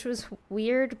 which was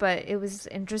weird, but it was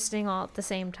interesting all at the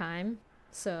same time.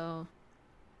 So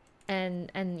and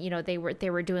they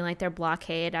were doing like their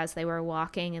blockade as they were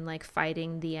walking and like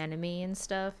fighting the enemy and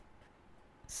stuff.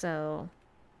 So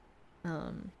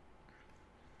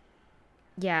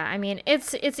yeah, I mean,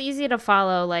 it's easy to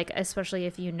follow, like especially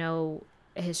if you know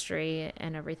history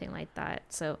and everything like that.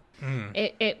 So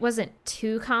it wasn't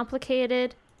too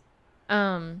complicated.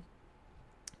 But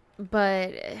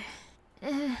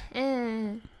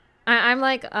I'm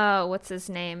like, what's his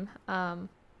name?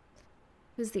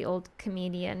 Who's the old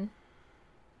comedian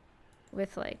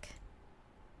with like,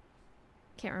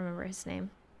 can't remember his name.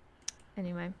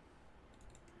 Anyway,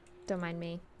 don't mind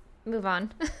me. Move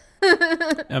on.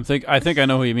 I think I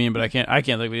know who you mean, but I can't think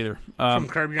of it either. From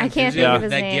Curb Your I can't Enthusiasm, think of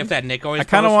his that name. gift that Nick always I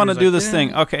kind of posts want where to he's do like, this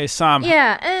thing. Okay, Sam.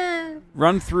 Yeah.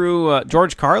 Run through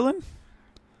George Carlin?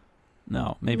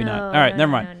 No, maybe not. No, All right, no,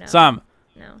 never no, mind. no, no. Sam,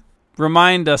 No.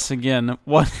 remind us again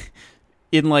what,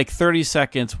 in like 30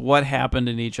 seconds, what happened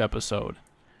in each episode.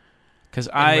 Because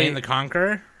Reign the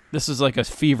Conqueror? this is like a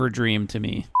fever dream to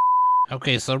me.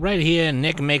 Okay, so right here,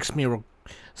 Nick makes me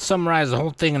summarize the whole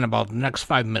thing in about the next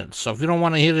 5 minutes. So if you don't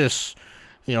want to hear this,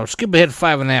 skip ahead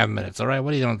 5.5 minutes, all right?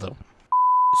 What are you going to do?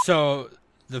 So,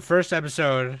 the first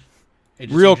episode... it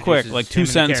just Real quick, introduces like him 2 and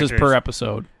the sentences per characters.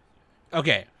 episode.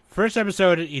 Okay, first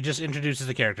episode, he just introduces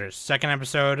the characters. Second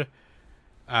episode,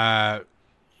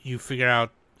 you figure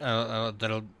out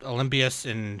that Olympias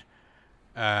and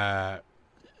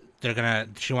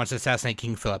she wants to assassinate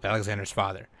King Philip, Alexander's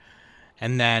father.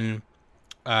 And then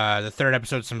the third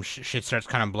episode, some shit starts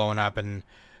kind of blowing up. And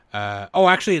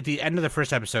actually, at the end of the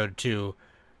first episode, too,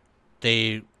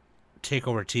 they take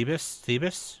over Thebes.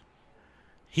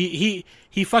 He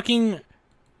fucking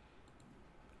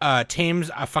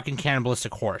tames a fucking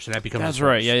cannibalistic horse, and that becomes That's his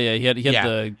right. horse. Yeah. He had Yeah.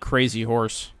 the crazy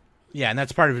horse. Yeah, and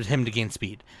that's part of him to gain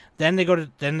speed. Then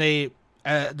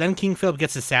then King Philip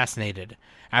gets assassinated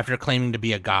after claiming to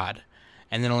be a god,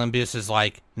 and then Olympias is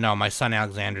like, "No, my son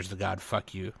Alexander's the god.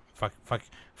 Fuck you.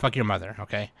 Fuck your mother."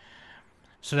 Okay.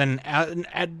 So then,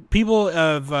 people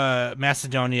of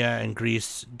Macedonia and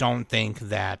Greece don't think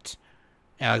that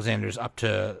Alexander's up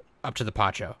to the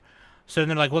pacho. So then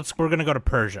they're like, we're gonna go to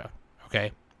Persia.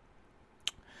 Okay.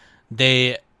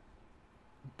 They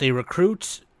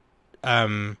recruit.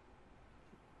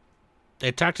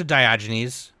 They talk to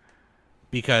Diogenes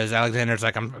because Alexander's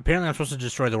like, I'm supposed to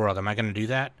destroy the world. Am I going to do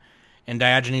that? And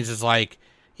Diogenes is like,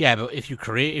 yeah, but if you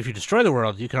destroy the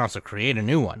world, you can also create a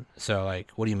new one. So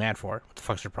like, what are you mad for? What the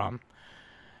fuck's your problem?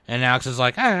 And Alex is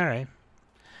like, all right.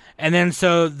 And then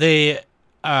so they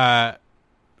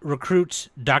recruit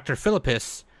Dr.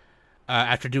 Philippus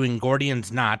after doing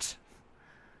Gordian's knot.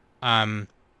 And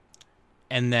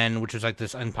then, which was like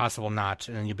this impossible knot,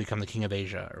 and then you become the king of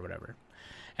Asia or whatever.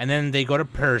 And then they go to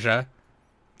Persia.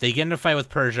 They get in a fight with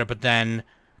Persia, but then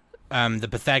the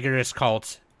Pythagoras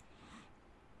cult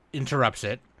interrupts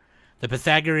it. The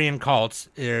Pythagorean cult,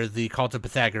 or the cult of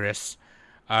Pythagoras,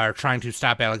 are trying to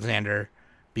stop Alexander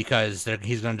because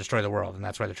he's going to destroy the world, and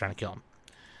that's why they're trying to kill him.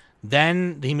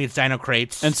 Then he meets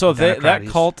Dinocrates. And so that Dinocrates.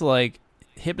 cult like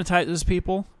hypnotizes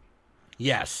people.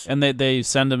 Yes. And they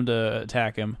send him to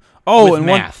attack him. Oh, With and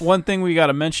math. one thing we got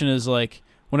to mention is like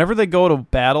whenever they go to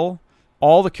battle,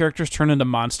 all the characters turn into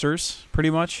monsters, pretty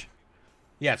much.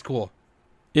 Yeah, it's cool.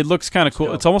 It looks kind of cool.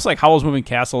 dope. It's almost like Howl's Moving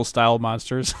Castle style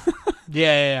monsters.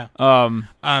 Yeah.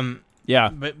 Yeah.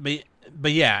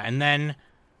 But yeah, and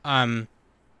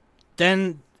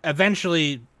then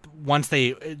eventually, once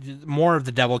more of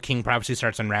the Devil King prophecy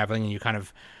starts unraveling, and you kind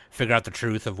of figure out the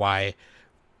truth of why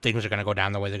things are going to go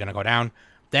down the way they're going to go down.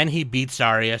 Then he beats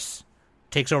Darius,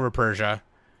 takes over Persia.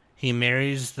 He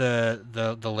marries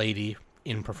the lady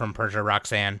from Persia,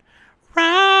 Roxanne. Roxanne.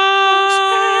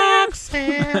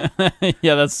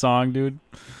 Yeah, that song, dude.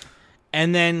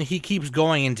 And then he keeps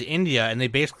going into India, and they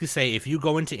basically say, if you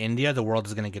go into India, the world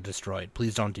is going to get destroyed.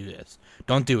 Please don't do this.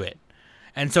 Don't do it.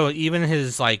 And so even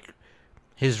his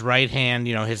right hand,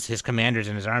 his commanders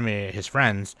in his army, his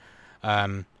friends,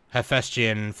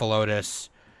 Hephaestion, Philotas,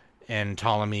 and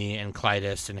Ptolemy, and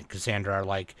Clytus, and Cassandra are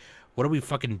like, what are we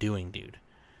fucking doing, dude?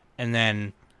 And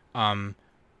then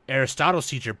Aristotle's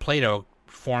teacher, Plato,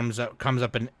 comes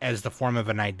up as the form of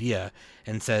an idea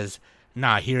and says,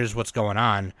 nah, here's what's going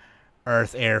on.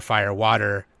 Earth, air, fire,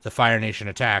 water, the Fire Nation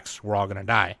attacks, we're all going to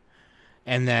die.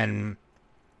 And then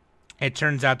it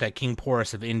turns out that King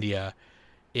Porus of India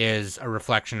is a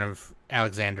reflection of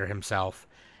Alexander himself,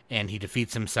 and he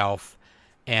defeats himself,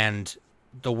 and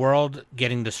the world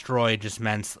getting destroyed just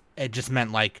meant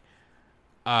like,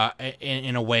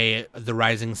 in a way, the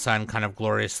rising sun kind of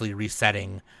gloriously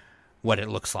resetting what it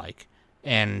looks like.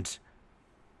 And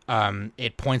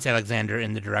it points Alexander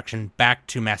in the direction back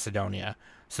to Macedonia.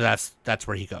 So that's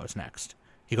where he goes next.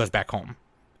 He goes back home,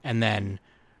 and then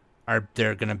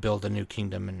they're going to build a new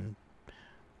kingdom and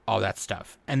all that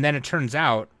stuff. And then it turns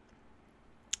out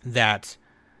that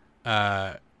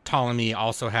Ptolemy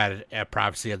also had a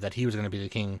prophecy of that he was going to be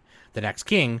the next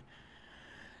king.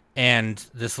 And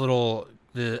this little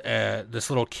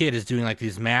kid is doing like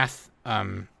these math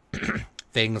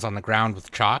things on the ground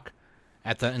with chalk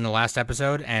in the last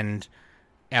episode, and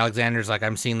Alexander's like,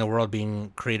 I'm seeing the world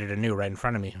being created anew right in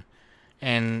front of me.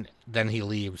 And then he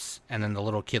leaves, and then the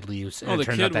little kid leaves. And it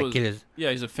turns out that kid is...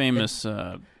 Yeah, he's a famous...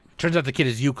 turns out the kid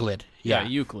is Euclid. Yeah,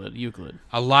 Euclid.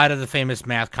 A lot of the famous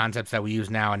math concepts that we use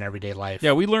now in everyday life.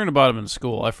 Yeah, we learned about him in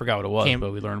school. I forgot what it was,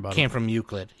 but we learned about came from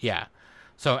Euclid, yeah.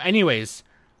 So anyways,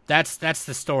 that's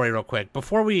the story real quick.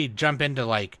 Before we jump into,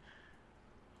 like,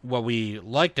 what we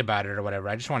liked about it or whatever,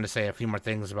 I just wanted to say a few more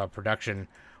things about production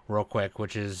real quick,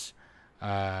 which is...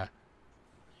 soundtrack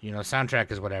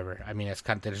is whatever. I mean, it's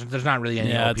kind of, there's not really any.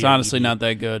 Yeah, it's honestly not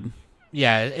that good.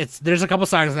 Yeah, there's a couple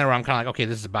songs in there where I'm kind of like, okay,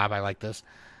 this is Bob, I like this,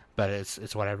 but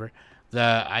it's whatever.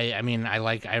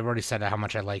 I've already said how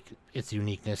much I like its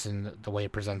uniqueness and the way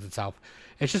it presents itself.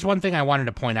 It's just one thing I wanted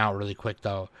to point out really quick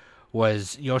though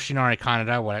was Yoshinari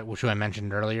Kaneda, which I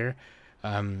mentioned earlier.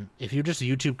 If you just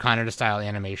YouTube Kaneda style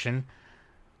animation,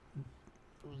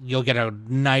 you'll get a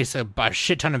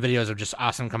shit ton of videos of just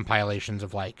awesome compilations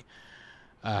of like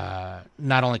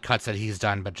not only cuts that he's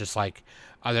done, but just like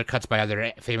other cuts by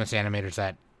other famous animators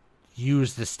that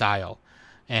use this style,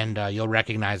 and you'll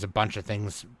recognize a bunch of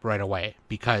things right away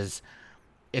because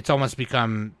it's almost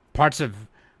become parts of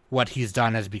what he's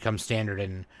done has become standard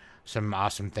in some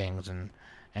awesome things and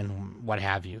what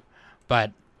have you.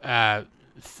 But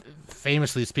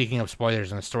famously, speaking of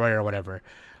spoilers in the story or whatever,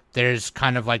 there's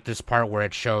kind of like this part where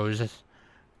it shows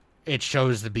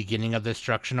the beginning of the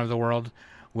destruction of the world,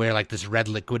 where like this red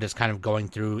liquid is kind of going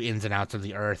through ins and outs of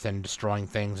the earth and destroying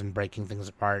things and breaking things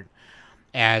apart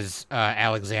as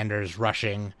Alexander's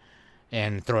rushing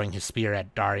and throwing his spear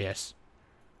at Darius.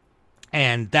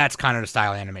 And that's kind of the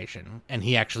style animation. And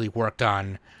he actually worked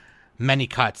on many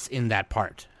cuts in that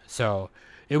part. So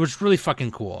it was really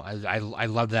fucking cool. I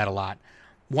loved that a lot.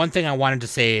 One thing I wanted to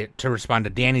say to respond to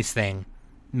Danny's thing,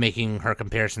 making her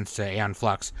comparisons to Aeon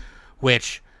Flux,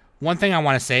 which one thing I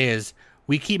want to say is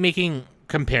we keep making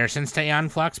comparisons to Aeon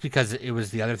Flux because it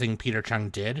was the other thing Peter Chung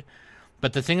did.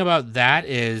 But the thing about that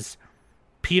is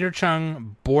Peter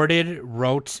Chung boarded,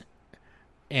 wrote,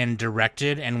 and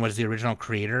directed and was the original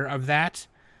creator of that.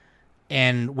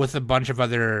 And with a bunch of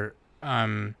other,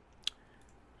 there's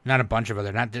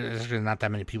not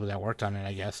that many people that worked on it,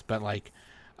 I guess, but like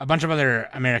a bunch of other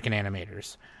American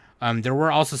animators. There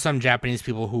were also some Japanese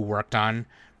people who worked on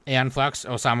Aeon Flux,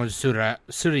 Osamu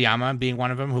Tsurayama being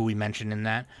one of them, who we mentioned in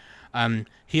that.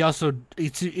 He also,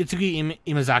 Itsuki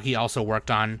Imazaki also worked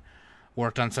on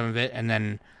some of it, and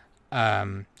then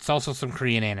it's also some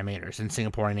Korean animators and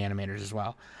Singaporean animators as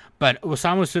well. But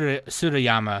Osamu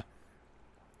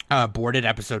Tsurayama boarded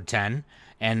episode 10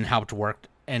 and helped work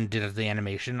and did the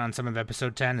animation on some of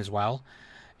episode 10 as well.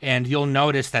 And you'll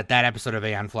notice that episode of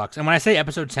Aeon Flux, and when I say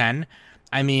episode 10,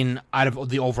 I mean out of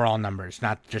the overall numbers,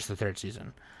 not just the third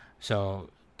season. So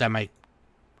that might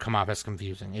come off as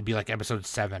confusing. It'd be like episode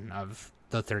 7 of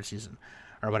the third season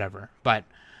or whatever. But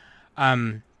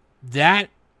that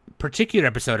particular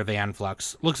episode of Aeon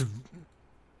Flux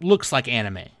looks like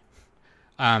anime.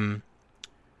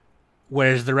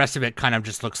 Whereas the rest of it kind of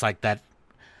just looks like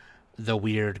the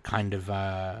weird kind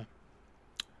of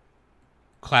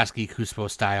Klasky Kuspo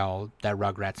style that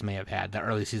Rugrats may have had, the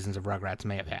early seasons of Rugrats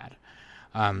may have had.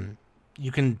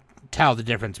 You can tell the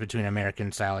difference between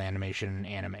American style animation and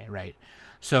anime, right?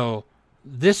 So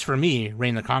this, for me,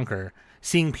 Reign the Conqueror,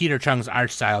 seeing Peter Chung's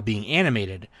art style being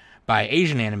animated by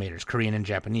Asian animators, Korean and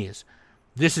Japanese,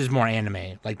 this is more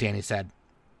anime, like Danny said,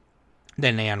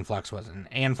 than Aeon Flux was. And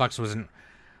Aeon Flux wasn't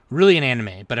really an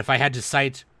anime, but if I had to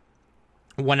cite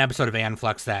one episode of Aeon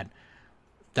Flux that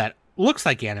looks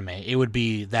like anime, it would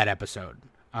be that episode.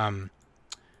 And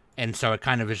so it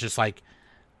kind of is just like,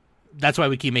 that's why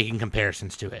we keep making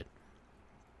comparisons to it.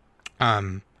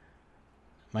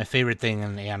 My favorite thing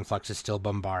in Aeon Flux is still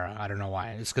Bombara. I don't know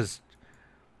why. It's because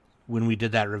when we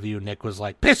did that review, Nick was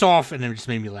like, "Piss off," and it just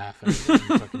made me laugh. And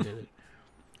fucking did it.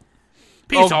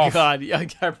 Piss off. Oh God, yeah,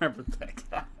 I remember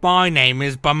that. My name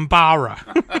is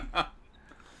Bombara.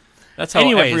 That's how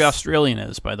every Australian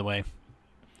is, by the way.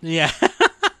 Yeah.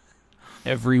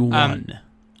 Everyone.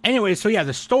 Anyway, so yeah,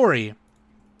 the story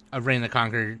of Reign the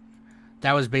Conqueror,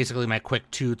 that was basically my quick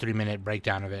 2-3 minute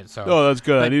breakdown of it. So, that's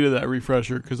good. I needed that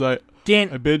refresher because I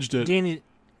binged it.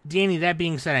 Danny, that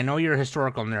being said, I know you're a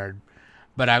historical nerd,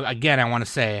 but I want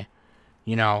to say,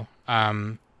 that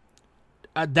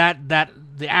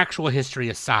the actual history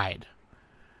aside,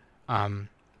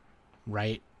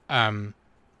 right?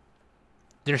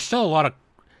 There's still a lot of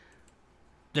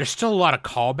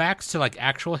callbacks to like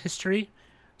actual history.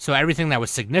 So everything that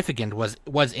was significant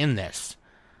was in this.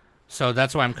 So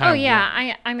that's why I'm kind of... Oh,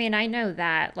 yeah. I mean, I know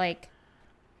that. Like,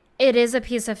 it is a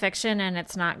piece of fiction, and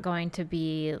it's not going to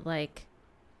be, like...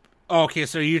 Oh, okay,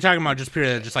 so you're talking about just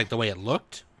purely just, like, the way it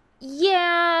looked?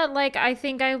 Yeah, like, I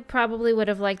think I probably would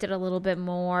have liked it a little bit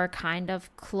more kind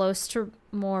of close to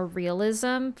more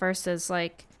realism versus,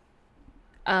 like,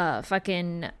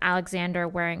 fucking Alexander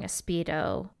wearing a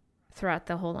Speedo throughout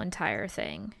the whole entire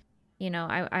thing.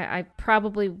 I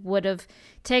probably would have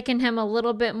taken him a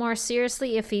little bit more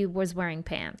seriously if he was wearing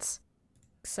pants.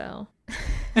 So.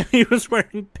 He was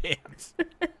wearing pants.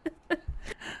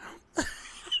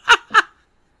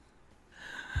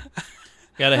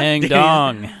 Gotta hang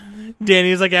dong.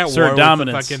 Danny's like at Sir war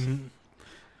Dominance. with the fucking...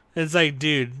 It's like,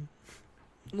 dude.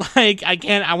 Like, I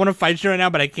can't... I want to fight you right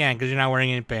now, but I can't because you're not wearing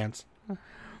any pants.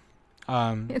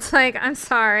 It's like, I'm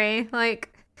sorry. Like...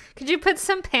 Could you put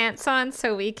some pants on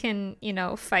so we can,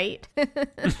 fight?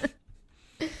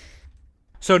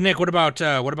 So, Nick, what about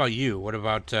you? What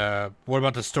about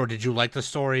the story? Did you like the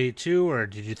story too, or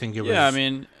did you think it was? Yeah, I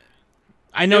mean,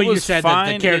 I know you said fine.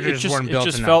 that the characters weren't built enough.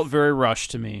 It just felt very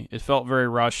rushed to me. It felt very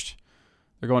rushed.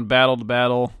 They're going battle to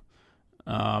battle.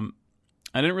 I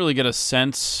didn't really get a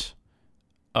sense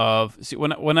of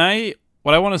what I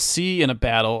want to see in a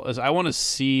battle is I want to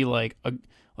see like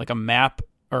a map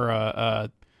or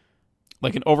a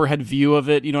like an overhead view of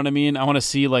it, you know what I mean? I want to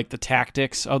see like the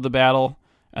tactics of the battle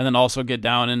and then also get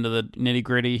down into the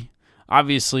nitty-gritty.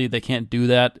 Obviously, they can't do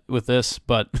that with this,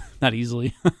 but not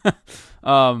easily.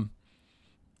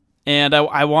 And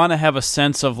I want to have a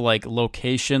sense of like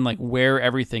location, like where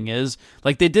everything is.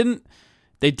 Like they didn't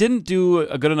do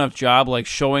a good enough job like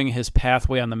showing his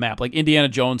pathway on the map, like Indiana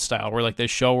Jones style, where like they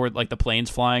show where like the plane's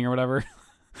flying or whatever.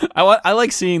 I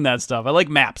like seeing that stuff. I like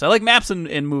maps. I like maps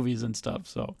in movies and stuff.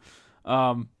 So,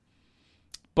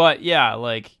 but yeah,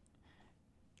 like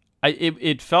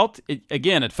it felt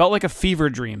like a fever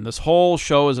dream. This whole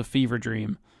show is a fever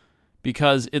dream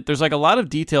because there's like a lot of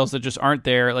details that just aren't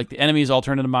there. Like the enemies all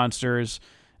turn into monsters.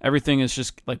 Everything is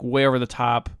just like way over the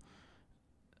top.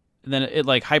 And then it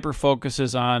like hyper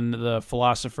focuses on the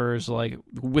philosophers, like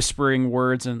whispering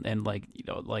words and like,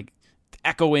 like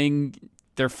echoing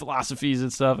their philosophies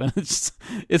and stuff. And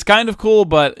it's kind of cool,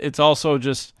 but it's also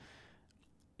just,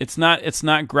 it's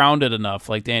not grounded enough.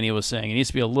 Like Danny was saying, it needs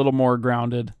to be a little more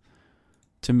grounded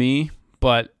to me,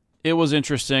 but it was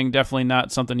interesting. Definitely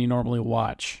not something you normally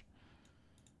watch.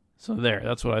 So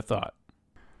that's what I thought.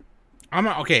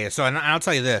 Okay. So I'll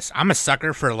tell you this, I'm a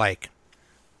sucker for like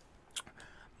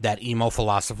that emo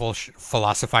philosophizing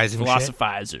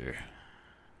philosophizer. Shit.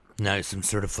 No, some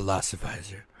sort of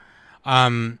philosophizer.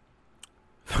 Fucking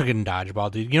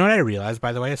Dodgeball, dude. You know what I realized,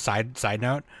 by the way? A side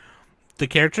note. The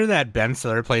character that Ben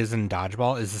Stiller plays in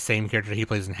Dodgeball is the same character he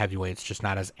plays in Heavyweights, just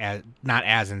not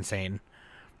as insane.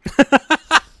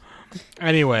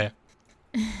 Anyway.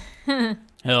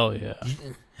 Hell yeah.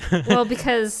 Well,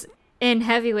 because in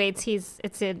Heavyweights,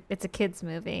 it's a kid's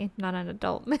movie, not an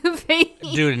adult movie.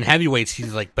 Dude, in Heavyweights,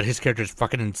 he's like, but his character is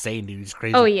fucking insane, dude. He's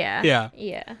crazy. Oh, yeah.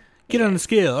 Yeah. Get on the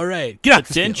scale. All right. Get off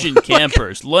Attention, the scale.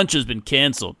 campers. Lunch has been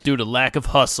canceled due to lack of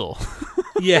hustle.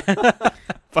 Yeah.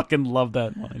 Fucking love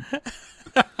that line.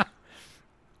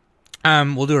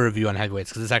 We'll do a review on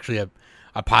Heavyweights because it's actually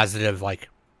a positive, like,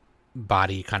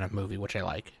 body kind of movie, which I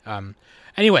like.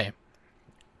 Anyway.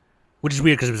 Which is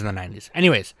weird because it was in the 90s.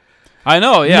 Anyways. I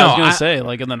know. Yeah, No, I was gonna say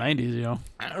like in the 90s, you know.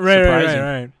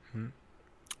 Right.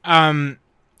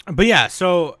 But yeah,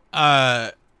 so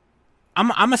I'm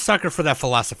a sucker for that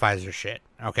philosophizer shit.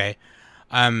 Okay.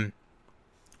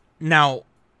 Now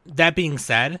that being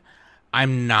said,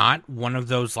 I'm not one of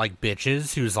those like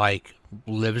bitches who's like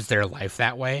lives their life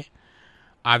that way.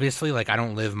 Obviously, like I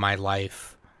don't live my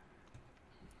life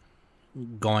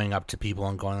going up to people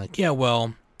and going like, yeah,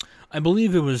 well, I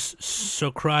believe it was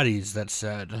Socrates that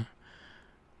said,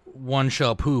 "One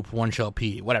shall poop, one shall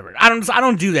pee." Whatever. I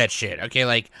don't do that shit. Okay,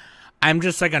 like I'm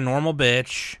just like a normal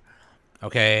bitch.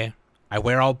 Okay, I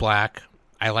wear all black.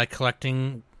 I like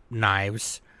collecting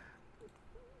knives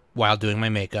while doing my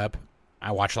makeup.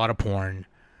 I watch a lot of porn.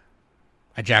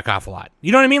 I jack off a lot.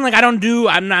 You know what I mean? Like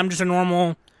I'm just a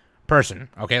normal person.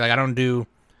 Okay, like I don't do.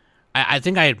 I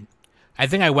think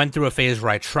I went through a phase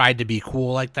where I tried to be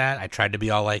cool like that. I tried to be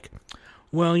all like,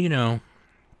 well, you know,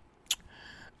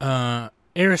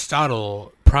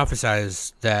 Aristotle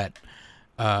prophesized that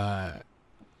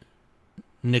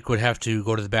Nick would have to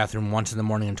go to the bathroom once in the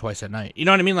morning and twice at night. You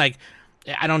know what I mean? Like,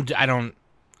 I don't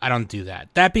do that.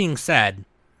 That being said,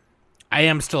 I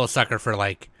am still a sucker for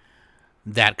like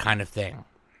that kind of thing,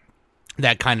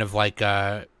 that kind of like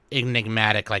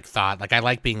enigmatic like thought. Like I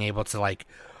like being able to like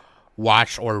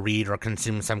watch or read or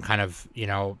consume some kind of, you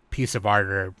know, piece of art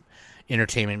or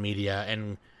entertainment media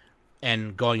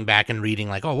and going back and reading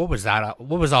like, oh, what was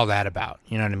all that about?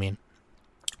 You know what I mean?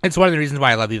 It's one of the reasons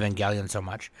why I love Evangelion so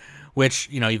much, which,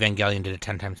 you know, Evangelion did it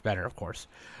 10 times better, of course.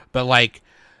 But like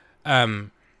that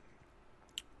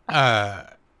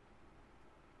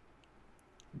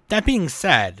being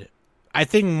said, I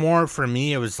think more for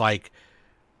me it was like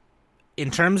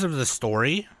in terms of the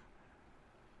story.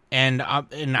 And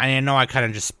I know I kind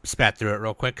of just spat through it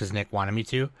real quick because Nick wanted me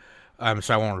to,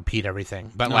 so I won't repeat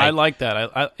everything. But no, like, I like that.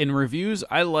 I in reviews,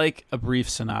 I like a brief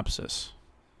synopsis.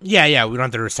 Yeah, we don't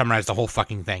have to summarize the whole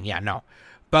fucking thing. Yeah, no,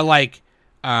 but like,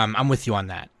 I'm with you on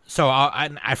that. So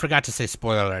I forgot to say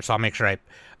spoiler alert, so I'll make sure I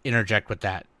interject with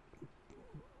that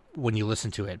when you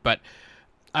listen to it. But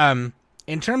in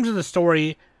terms of the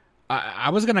story,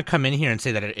 I was gonna come in here and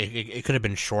say that it could have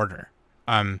been shorter.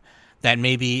 That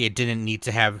maybe it didn't need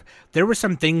to have. There were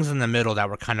some things in the middle that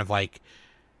were kind of like,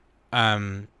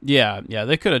 yeah,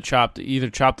 they could have either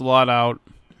chopped a lot out,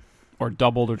 or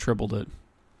doubled or tripled it.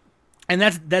 And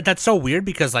that's so weird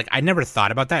because like I never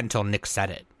thought about that until Nick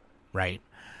said it, right?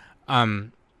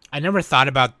 I never thought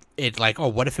about it like, oh,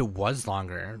 what if it was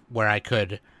longer, where you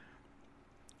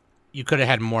could have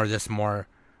had more of this, more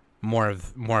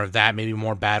of that, maybe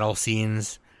more battle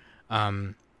scenes,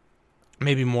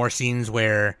 maybe more scenes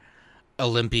where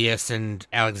Olympius and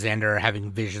Alexander are having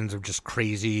visions of just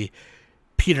crazy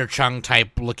Peter Chung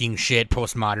type looking shit,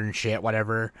 postmodern shit,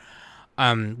 whatever.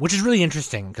 Which is really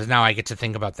interesting because now I get to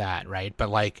think about that, right?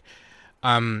 But like,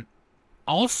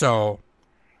 also,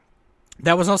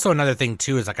 that was also another thing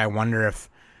too. Is like I wonder if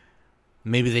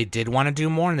maybe they did want to do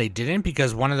more and they didn't,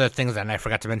 because one of the things that I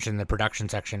forgot to mention in the production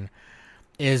section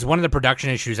is one of the production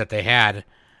issues that they had,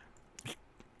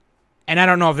 and I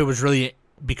don't know if it was really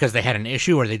because they had an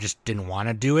issue or they just didn't want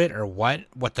to do it or what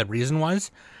the reason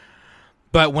was.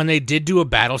 But when they did do a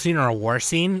battle scene or a war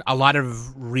scene, a lot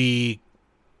of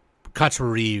cuts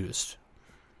were reused.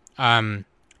 A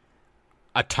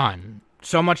ton.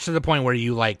 So much to the point where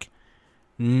you like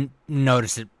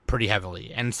notice it pretty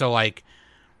heavily. And so like,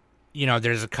 you know,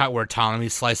 there's a cut where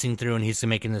Ptolemy's slicing through and he's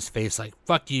making this face like,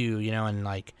 fuck you, you know, and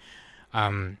like,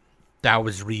 that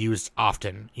was reused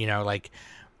often, you know, like,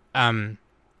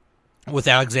 with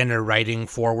Alexander riding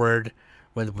forward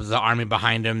with the army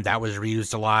behind him, that was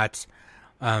reused a lot.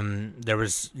 There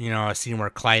was, you know, a scene where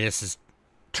Clytus is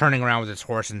turning around with his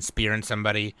horse and spearing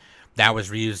somebody. That was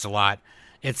reused a lot.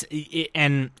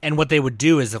 And what they would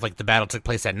do is if like the battle took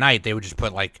place at night, they would just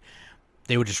recolor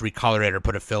it or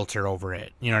put a filter over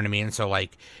it. You know what I mean? So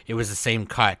like it was the same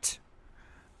cut,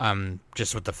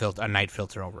 just with a night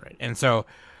filter over it. And so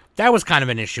that was kind of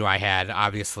an issue I had,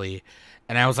 obviously.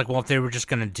 And I was like, well, if they were just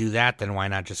going to do that, then why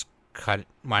not just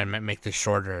why make this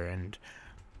shorter and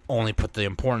only put the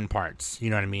important parts, you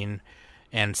know what I mean?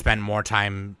 And spend more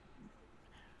time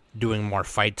doing more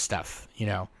fight stuff, you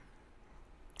know?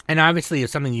 And obviously, if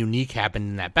something unique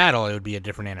happened in that battle, it would be a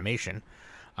different animation.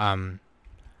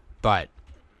 But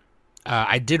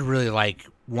I did really like,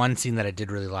 one scene that I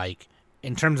did really like,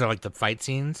 in terms of like the fight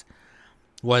scenes,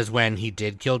 was when he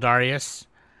did kill Darius.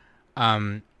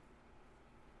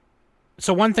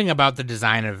 So one thing about the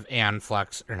design of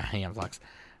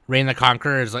Reign the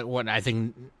Conqueror is like what I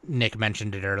think Nick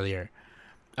mentioned it earlier.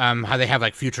 How they have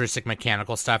like futuristic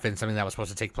mechanical stuff in something that was supposed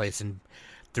to take place in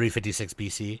 356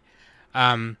 BC.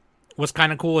 what's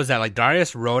kind of cool is that like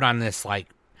Darius rode on this like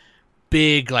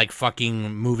big like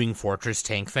fucking moving fortress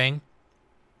tank thing,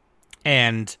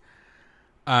 and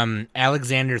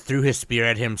Alexander threw his spear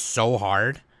at him so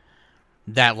hard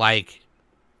that like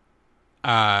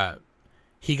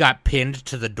he got pinned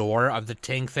to the door of the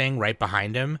tank thing right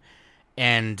behind him,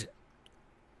 and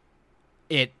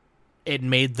it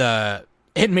made the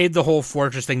whole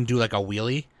fortress thing do like a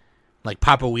wheelie, like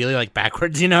pop a wheelie like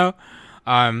backwards, you know.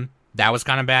 That was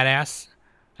kind of badass.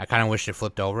 I kind of wish it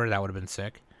flipped over. That would have been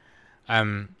sick.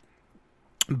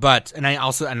 But and I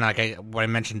also what I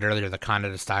mentioned earlier, the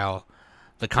Kaneda style,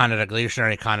 the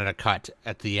Legendary Kaneda cut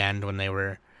at the end when they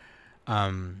were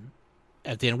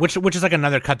at the end, which is like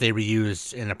another cut they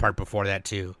reused in a part before that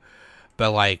too.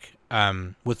 But like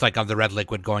with like the red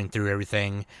liquid going through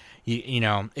everything, you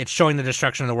know, it's showing the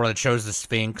destruction of the world. It shows the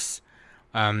Sphinx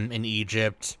in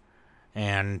Egypt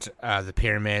and the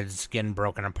pyramids getting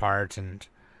broken apart and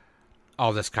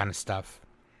all this kind of stuff.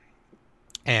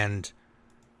 And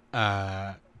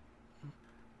the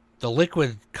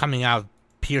liquid coming out,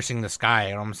 piercing the sky,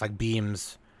 it almost like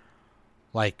beams,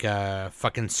 like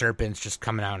fucking serpents just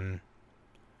coming out. And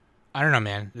I don't know,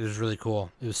 man. It was really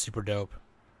cool. It was super dope.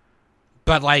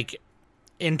 But like,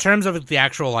 in terms of the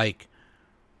actual like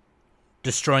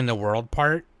destroying the world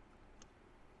part,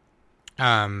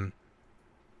 didn't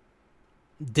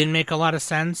make a lot of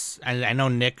sense. I know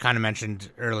Nick kind of mentioned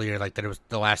earlier like that it was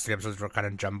the last 3 episodes were kind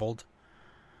of jumbled.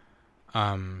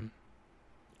 And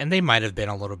they might have been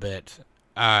a little bit.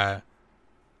 And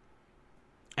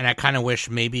I kind of wish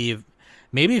maybe if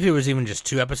it was even just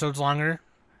 2 episodes longer,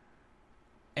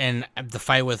 and the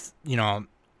fight with, you know,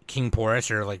 King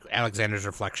Porus, or like Alexander's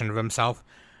reflection of himself,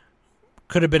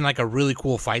 could have been like a really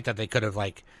cool fight that they could have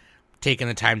like taken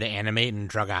the time to animate and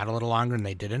drug out a little longer, and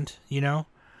they didn't, you know.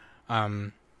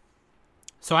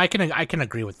 So I can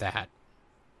agree with that.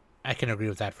 I can agree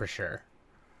with that for sure.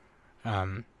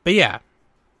 But yeah.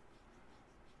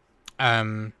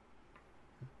 Other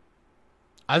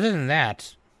than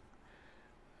that,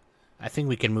 I think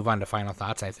we can move on to final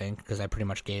thoughts. I think, because I pretty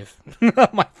much gave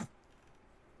my.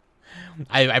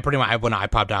 I pretty much when I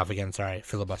popped off again. Sorry,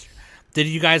 filibuster. Did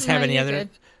you guys have any other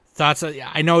thoughts?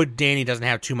 I know Danny doesn't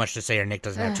have too much to say, or Nick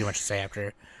doesn't have too much to say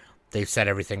after they've said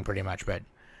everything pretty much. But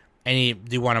do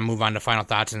you want to move on to final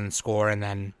thoughts and score, and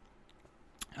then,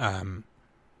 you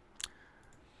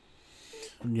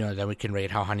know, then we can rate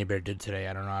how Honey Bear did today.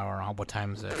 I don't know what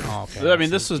time is it. Oh, okay. I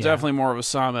mean, this was definitely more of a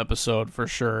Sam episode for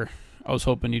sure. I was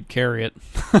hoping you'd carry it.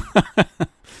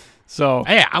 So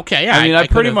yeah, okay, yeah. I mean, I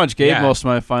pretty much gave most of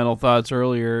my final thoughts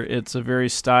earlier. It's a very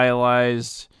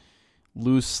stylized,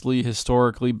 loosely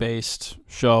historically based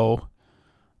show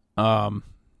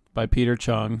by Peter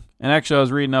Chung. And actually, I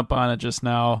was reading up on it just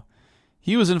now.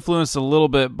 He was influenced a little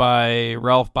bit by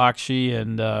Ralph Bakshi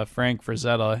and Frank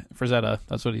Frazetta.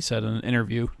 That's what he said in an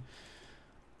interview.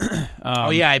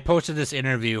 I posted this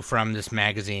interview from this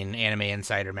magazine, Anime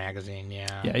Insider magazine.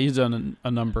 Yeah, he's done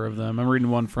a number of them. I'm reading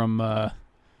one from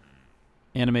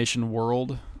Animation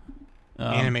World.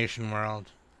 Animation World.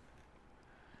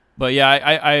 But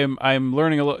yeah, I'm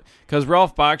learning a little because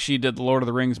Ralph Bakshi did the Lord of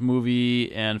the Rings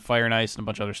movie and Fire and Ice and a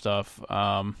bunch of other stuff.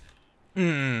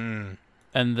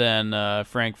 And then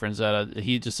Frank Frazetta,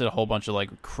 he just did a whole bunch of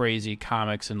like crazy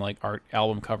comics and like art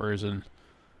album covers and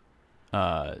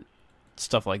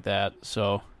stuff like that.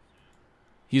 So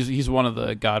he's one of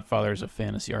the godfathers of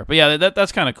fantasy art. But yeah,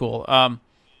 that's kind of cool. And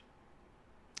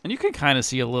you can kind of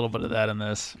see a little bit of that in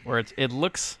this, where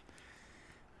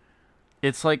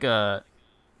it's like the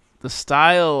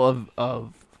style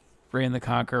of Reign the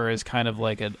Conqueror is kind of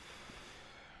like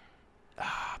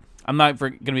I'm not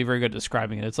going to be very good at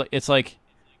describing it. It's like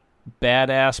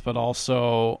badass, but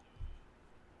also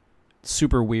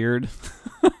super weird.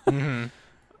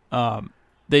 Mm-hmm.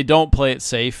 They don't play it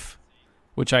safe,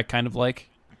 which I kind of like.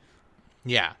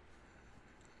 Yeah.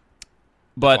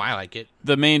 But I like it.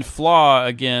 The main flaw,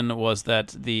 again, was that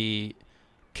the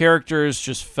characters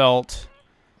just felt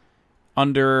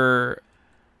underexplored,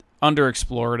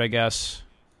 I guess,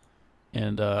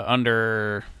 and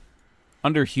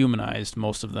underhumanized,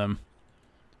 most of them.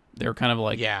 They were kind of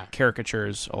like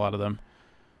caricatures, a lot of them.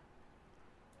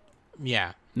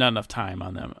 Yeah. Not enough time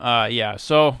on them.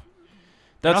 So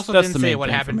that's the main say what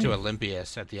thing happened for to me.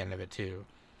 Olympius at the end of it too.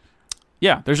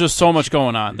 Yeah, there's just so much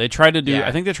going on. They tried to do.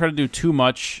 I think they tried to do too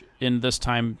much in this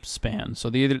time span.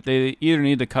 So they either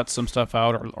need to cut some stuff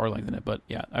out or lengthen it. But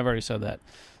yeah, I've already said that.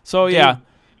 So yeah.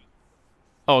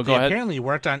 Oh, go ahead. Apparently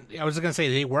worked on. I was going to say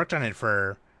they worked on it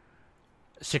for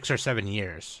 6 or 7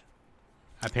 years.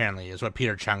 Apparently, is what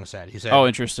Peter Chung said. He said. Oh,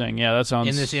 interesting. Yeah, that sounds.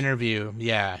 In this interview,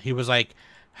 he was like,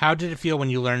 How did it feel when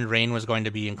you learned Rain was going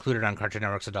to be included on Cartoon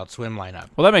Network's Adult Swim lineup?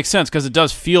 Well, that makes sense because it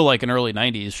does feel like an early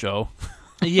 90s show.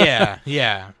 Yeah.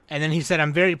 And then he said,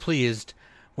 I'm very pleased.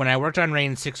 When I worked on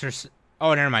Rain 6 or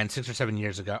 7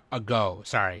 years ago.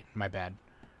 Sorry, my bad.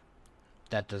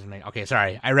 That doesn't make... Okay,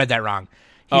 sorry. I read that wrong.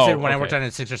 He said when I worked on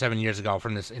it 6 or 7 years ago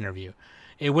from this interview.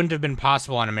 It wouldn't have been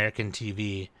possible on American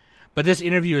TV. But this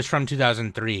interview is from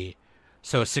 2003.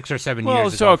 So 6 or 7 years ago.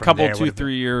 Well, so a couple,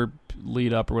 2-3 year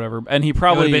lead up or whatever. And he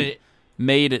probably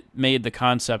made the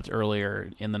concept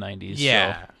earlier in the 90s.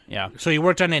 Yeah. So, yeah. So he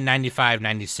worked on it in 95,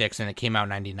 96, and it came out in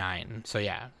 99. So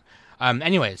yeah.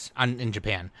 Anyways, in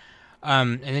Japan.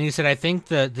 And then he said, I think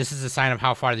this is a sign of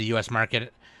how far the U.S.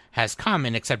 market has come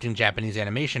in accepting Japanese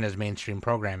animation as mainstream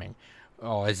programming.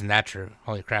 Oh, isn't that true?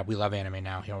 Holy crap, we love anime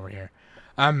now over here.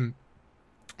 And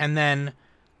then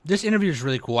this interview is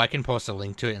really cool. I can post a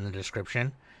link to it in the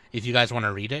description if you guys want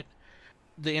to read it.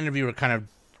 The interviewer kind of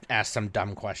asked some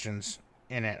dumb questions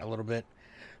in it a little bit,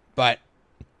 but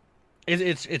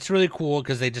it's really cool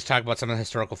because they just talk about some of the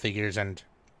historical figures. And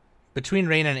between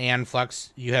Rain and Aeon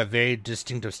Flux, you have very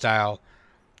distinctive style.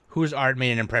 Whose art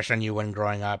made an impression on you when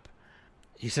growing up?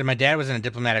 He said, my dad was in a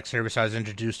diplomatic service, so I was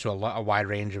introduced to a wide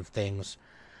range of things.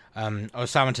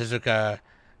 Osamu Tezuka,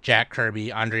 Jack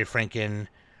Kirby, Andre Franken,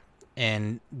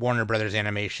 and Warner Brothers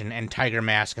Animation, and Tiger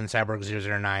Mask and Cyborg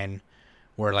 009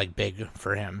 were, like, big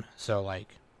for him. So, like...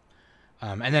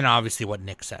 and then, obviously, what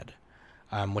Nick said,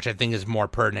 which I think is more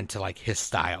pertinent to, like, his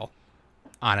style,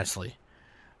 honestly.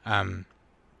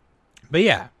 But,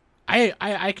 yeah,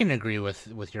 I can agree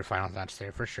with your final thoughts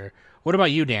there, for sure. What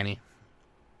about you, Danny?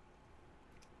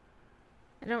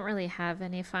 I don't really have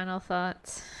any final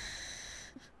thoughts.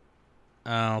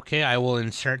 Okay, I will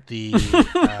insert the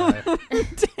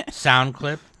sound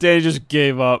clip. Danny just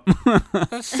gave up.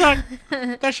 That sucked.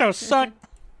 That show sucked.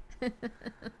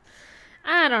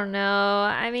 I don't know.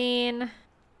 I mean,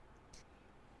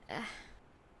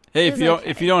 Hey,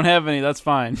 if you don't have any, that's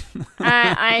fine.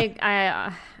 I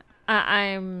got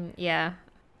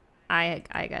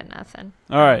nothing.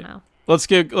 All right, let's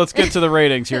get to the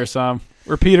ratings here, Sam.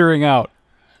 We're petering out.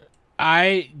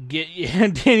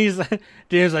 Danny's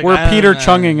like we're Peter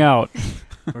Chunging out.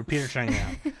 We're Peter Chunging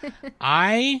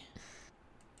out.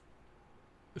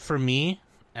 For me,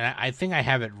 and I think I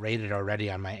have it rated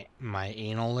already on my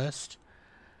anal list.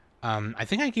 I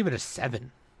think I give it a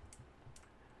 7.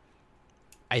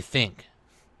 I think.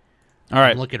 All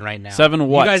right, I'm looking right now. 7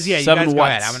 what? You 7 guys what? go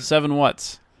ahead. 7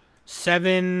 what?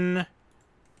 7.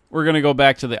 We're gonna go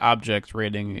back to the object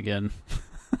rating again.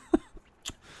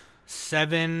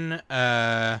 7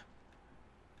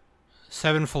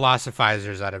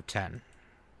 philosophizers out of 10.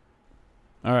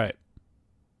 All right.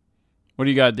 What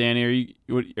do you got, Danny? Are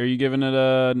you giving it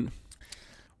a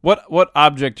what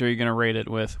object are you gonna rate it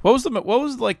with? What was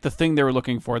like the thing they were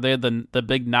looking for? They had the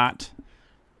big knot.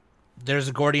 There's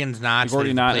a Gordian's knot. The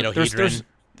Gordian knot. Platohedron.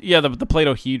 The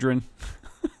Platohedron.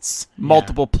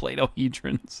 Multiple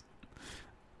Platohedrons.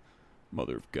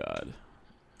 Mother of God.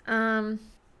 Oh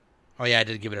yeah, I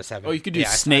did give it a 7. Oh, you could do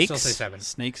snakes. I still say 7.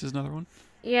 Snakes is another one.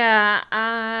 Yeah,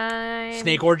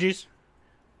 snake orgies.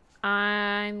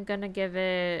 I'm gonna give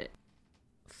it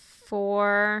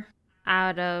 4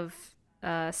 out of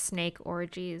snake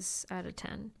orgies out of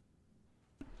 10.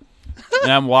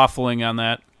 And I'm waffling on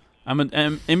that. I'm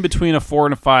in between a 4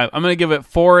 and a 5. I'm gonna give it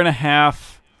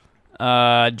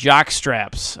 4.5 jock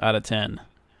straps out of 10.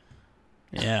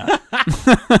 Yeah.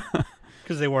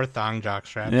 Because they wore thong jock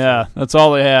straps. Yeah, that's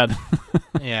all they had.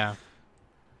 Yeah.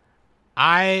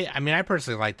 I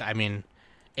personally liked that. I mean,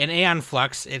 in Aeon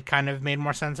Flux, it kind of made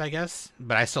more sense, I guess,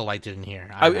 but I still liked it in here.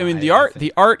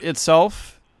 The art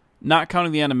itself, not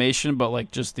counting the animation, but like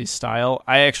just the style,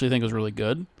 I actually think was really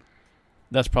good.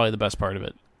 That's probably the best part of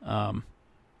it,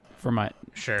 for my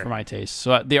taste.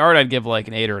 So the art, I'd give like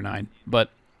an 8 or a 9, but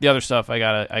the other stuff, I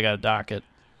gotta dock it.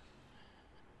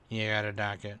 You gotta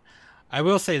dock it. I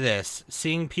will say this: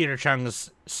 seeing Peter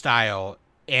Chung's style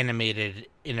animated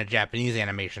in a Japanese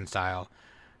animation style,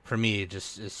 for me,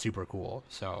 just is super cool.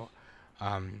 So,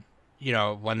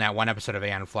 when that one episode of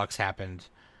Aeon Flux happened,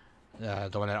 the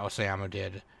one that Osamu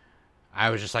did, I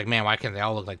was just like, man, why can't they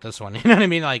all look like this one? You know what I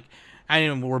mean? Like,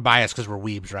 we're biased because we're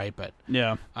weebs, right? But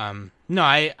yeah, no,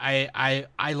 I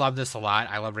love this a lot.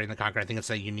 I love Rain the Conqueror. I think it's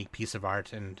a unique piece of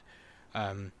art and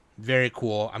very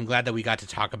cool. I'm glad that we got to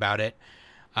talk about it.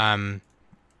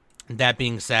 That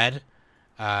being said,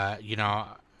 now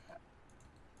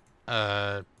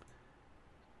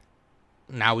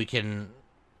we can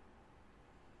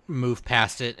move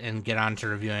past it and get on to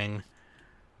reviewing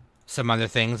some other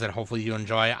things that hopefully you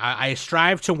enjoy. I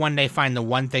strive to one day find the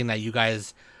one thing that you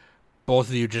guys, both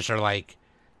of you, just are like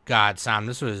God, Sam,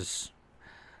 this was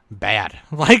bad.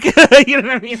 Like, you know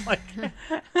what I mean? Like,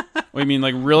 What do you mean,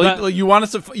 like really? But- Like, you want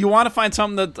to find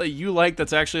something that you like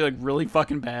that's actually like really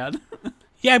fucking bad?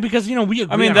 yeah, because we agree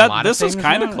I mean on a lot this of was things,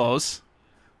 kind of you know? close.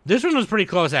 This one was pretty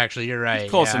close, actually. You're right.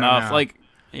 Close Yeah, I don't enough. know. Like,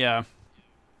 yeah.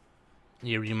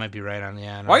 You might be right on the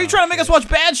end. Why are you trying to make us watch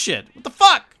bad shit? What the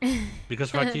fuck? Because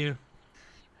fuck you.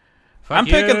 Fuck I'm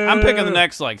picking the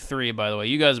next like 3. By the way,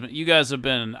 you guys have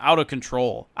been out of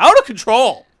control. Out of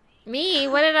control. Me?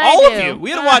 What did I All do? of you.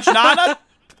 We had to watch Nana.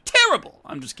 Terrible.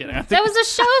 I'm just kidding. I think, That was a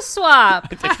show swap.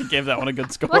 I think I gave that one a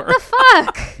good score. What the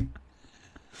fuck?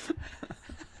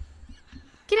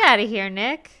 Get out of here,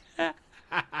 Nick.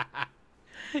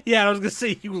 Yeah, I was gonna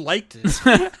say you liked it.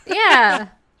 Yeah.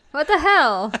 What the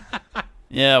hell?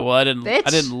 Yeah, well, I didn't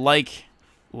Bitch.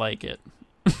 like it.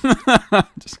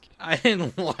 Just kidding. I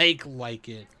didn't like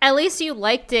it. At least you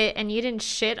liked it and you didn't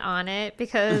shit on it,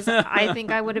 because I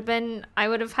think I would have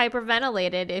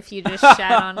hyperventilated if you just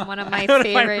shat on one of my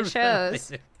favorite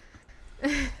shows.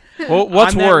 Well,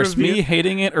 what's On that worse, review- me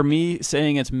hating it or me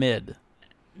saying it's mid?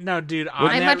 No, dude.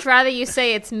 I'd much rather you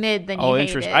say it's mid than you Oh, hate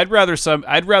interesting. it.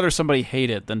 I'd rather somebody hate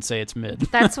it than say it's mid.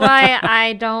 That's why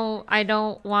I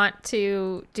don't want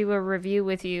to do a review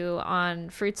with you on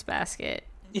Fruits Basket.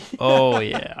 Oh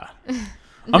yeah.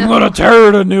 I'm gonna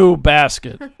tear a new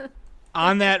basket.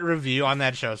 On that review, on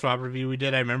that show swap review we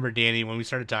did, I remember Danny, when we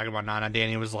started talking about Nana,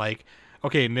 Danny was like,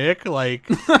 "Okay, Nick, like,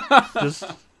 just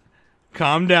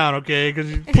calm down, okay? Because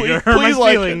you hurt my please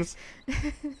like it." feelings."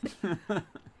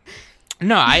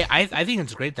 No, I think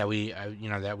it's great that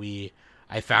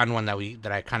I found one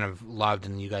that I kind of loved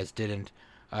and you guys didn't.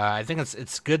 I think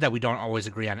it's good that we don't always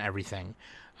agree on everything,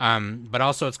 but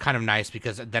also it's kind of nice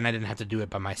because then I didn't have to do it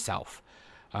by myself.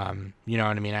 You know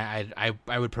what I mean?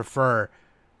 I would prefer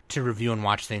to review and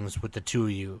watch things with the two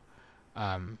of you.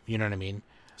 You know what I mean?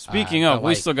 Speaking but of, we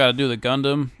like- still got to do the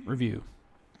Gundam review.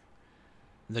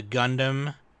 The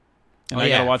Gundam. And Oh I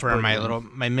yeah, gotta watch for Birdie.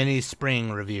 my mini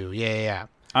spring review. Yeah.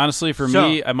 Honestly, for So-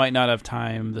 me, I might not have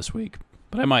time this week,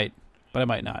 but I might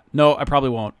not. No, I probably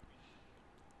won't.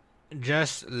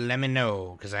 Just let me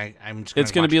know because I'm just.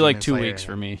 It's gonna watch be like Demon 2 Slayer weeks and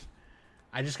for me.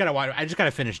 I just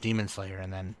gotta finish Demon Slayer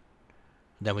and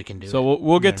then we can do. So it.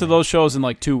 we'll You get know to what I mean? those shows in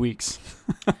like 2 weeks,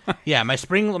 Yeah, my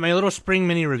little spring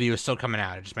mini review is still coming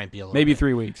out. It just might be a little maybe bit.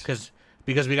 3 weeks.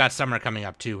 because we got summer coming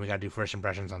up too. We got to do first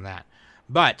impressions on that.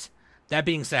 But that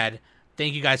being said,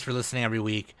 thank you guys for listening every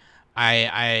week.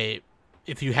 I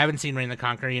if you haven't seen Reign the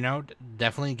Conqueror,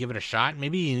 definitely give it a shot.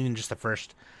 Maybe even just the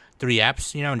first 3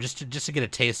 eps, and just to get a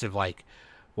taste of like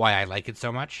why I like it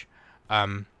so much.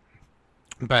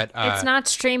 But It's not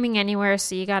streaming anywhere,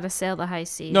 so you got to sail the high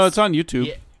seas. No, it's on YouTube.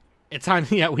 Yeah, it's on.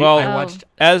 Yeah, Well- I watched.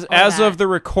 As that. of the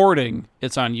recording,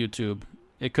 it's on YouTube.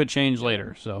 It could change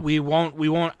later. So We won't.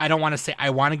 I don't want to say. I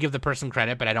want to give the person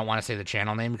credit, but I don't want to say the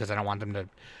channel name because I don't want them to.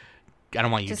 I don't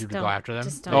want Just YouTube to don't- go after them.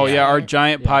 just don't. oh yeah, our Yeah.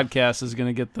 giant podcast is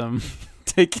gonna get them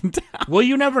taken down. Well,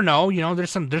 you never know.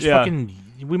 There's Yeah. fucking.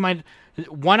 We might.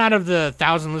 1 out of the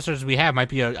 1,000 listeners we have might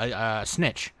be a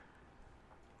snitch.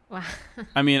 Wow.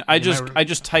 I mean, I You might-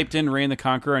 just typed in Reign the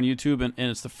Conqueror on YouTube, and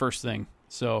it's the first thing.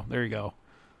 So there you go.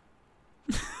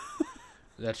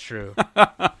 That's true.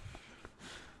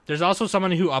 There's also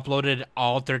someone who uploaded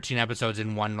all 13 episodes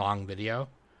in one long video.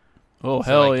 Oh So,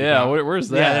 hell like, you yeah! can- Where's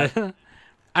that? Yeah,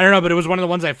 I don't know, but it was one of the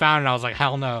ones I found, and I was like,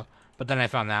 hell no. But then I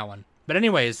found that one. But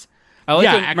anyways, I like.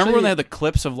 Yeah, remember actually- when they had the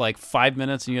clips of like 5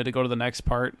 minutes, and you had to go to the next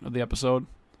part of the episode?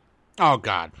 oh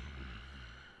god,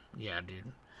 yeah,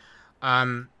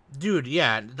 dude,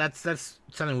 yeah, that's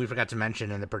something we forgot to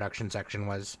mention in the production section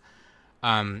was,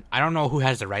 I don't know who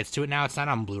has the rights to it now. It's not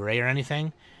on Blu-ray or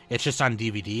anything. It's just on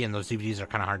DVD, and those DVDs are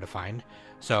kind of hard to find.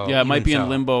 So Yeah, it might even be so- in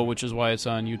limbo, which is why it's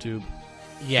on YouTube.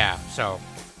 Yeah, so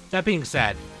that being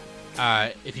said,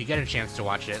 if you get a chance to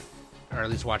watch it, or at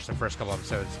least watch the first couple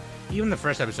episodes, even the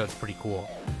first episode's pretty cool.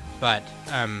 But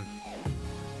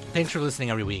thanks for listening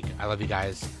every week. I love you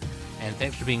guys, and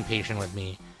thanks for being patient with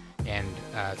me and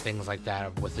things like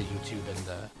that with the YouTube and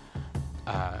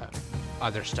the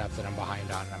other stuff that I'm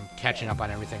behind on. I'm catching up on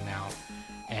everything now,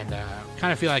 and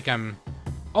kind of feel like I'm.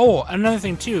 Oh, another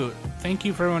thing too. Thank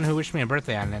you for everyone who wished me a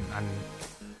birthday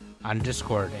on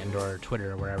Discord and or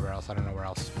Twitter or wherever else. I don't know where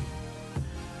else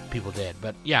people did,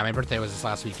 but yeah, my birthday was this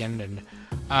last weekend, and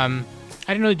I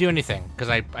didn't really do anything because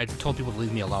I told people to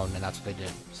leave me alone, and that's what they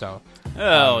did. So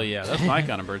Hell yeah, that's my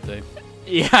kind of birthday.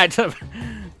 yeah,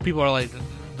 people are like,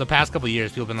 the past couple of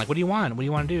years, people have been like, "What do you want? What do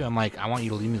you want to do?" I'm like, "I want you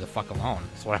to leave me the fuck alone.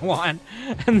 That's what I want."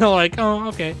 And they're like, "Oh,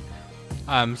 okay."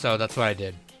 So that's what I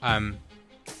did.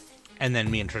 And then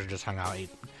me and Trisha just hung out, ate.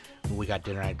 We got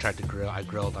dinner. I tried to grill. I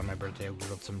grilled on my birthday. I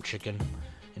grilled some chicken,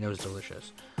 and it was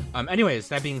delicious. Anyways,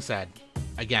 that being said,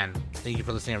 again, thank you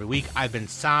for listening every week. I've been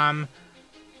Sam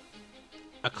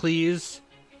Acles,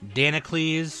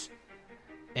 Danacles,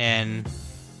 and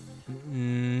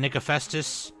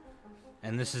Nicophestus,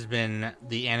 and this has been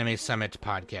the Anime Summit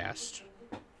podcast.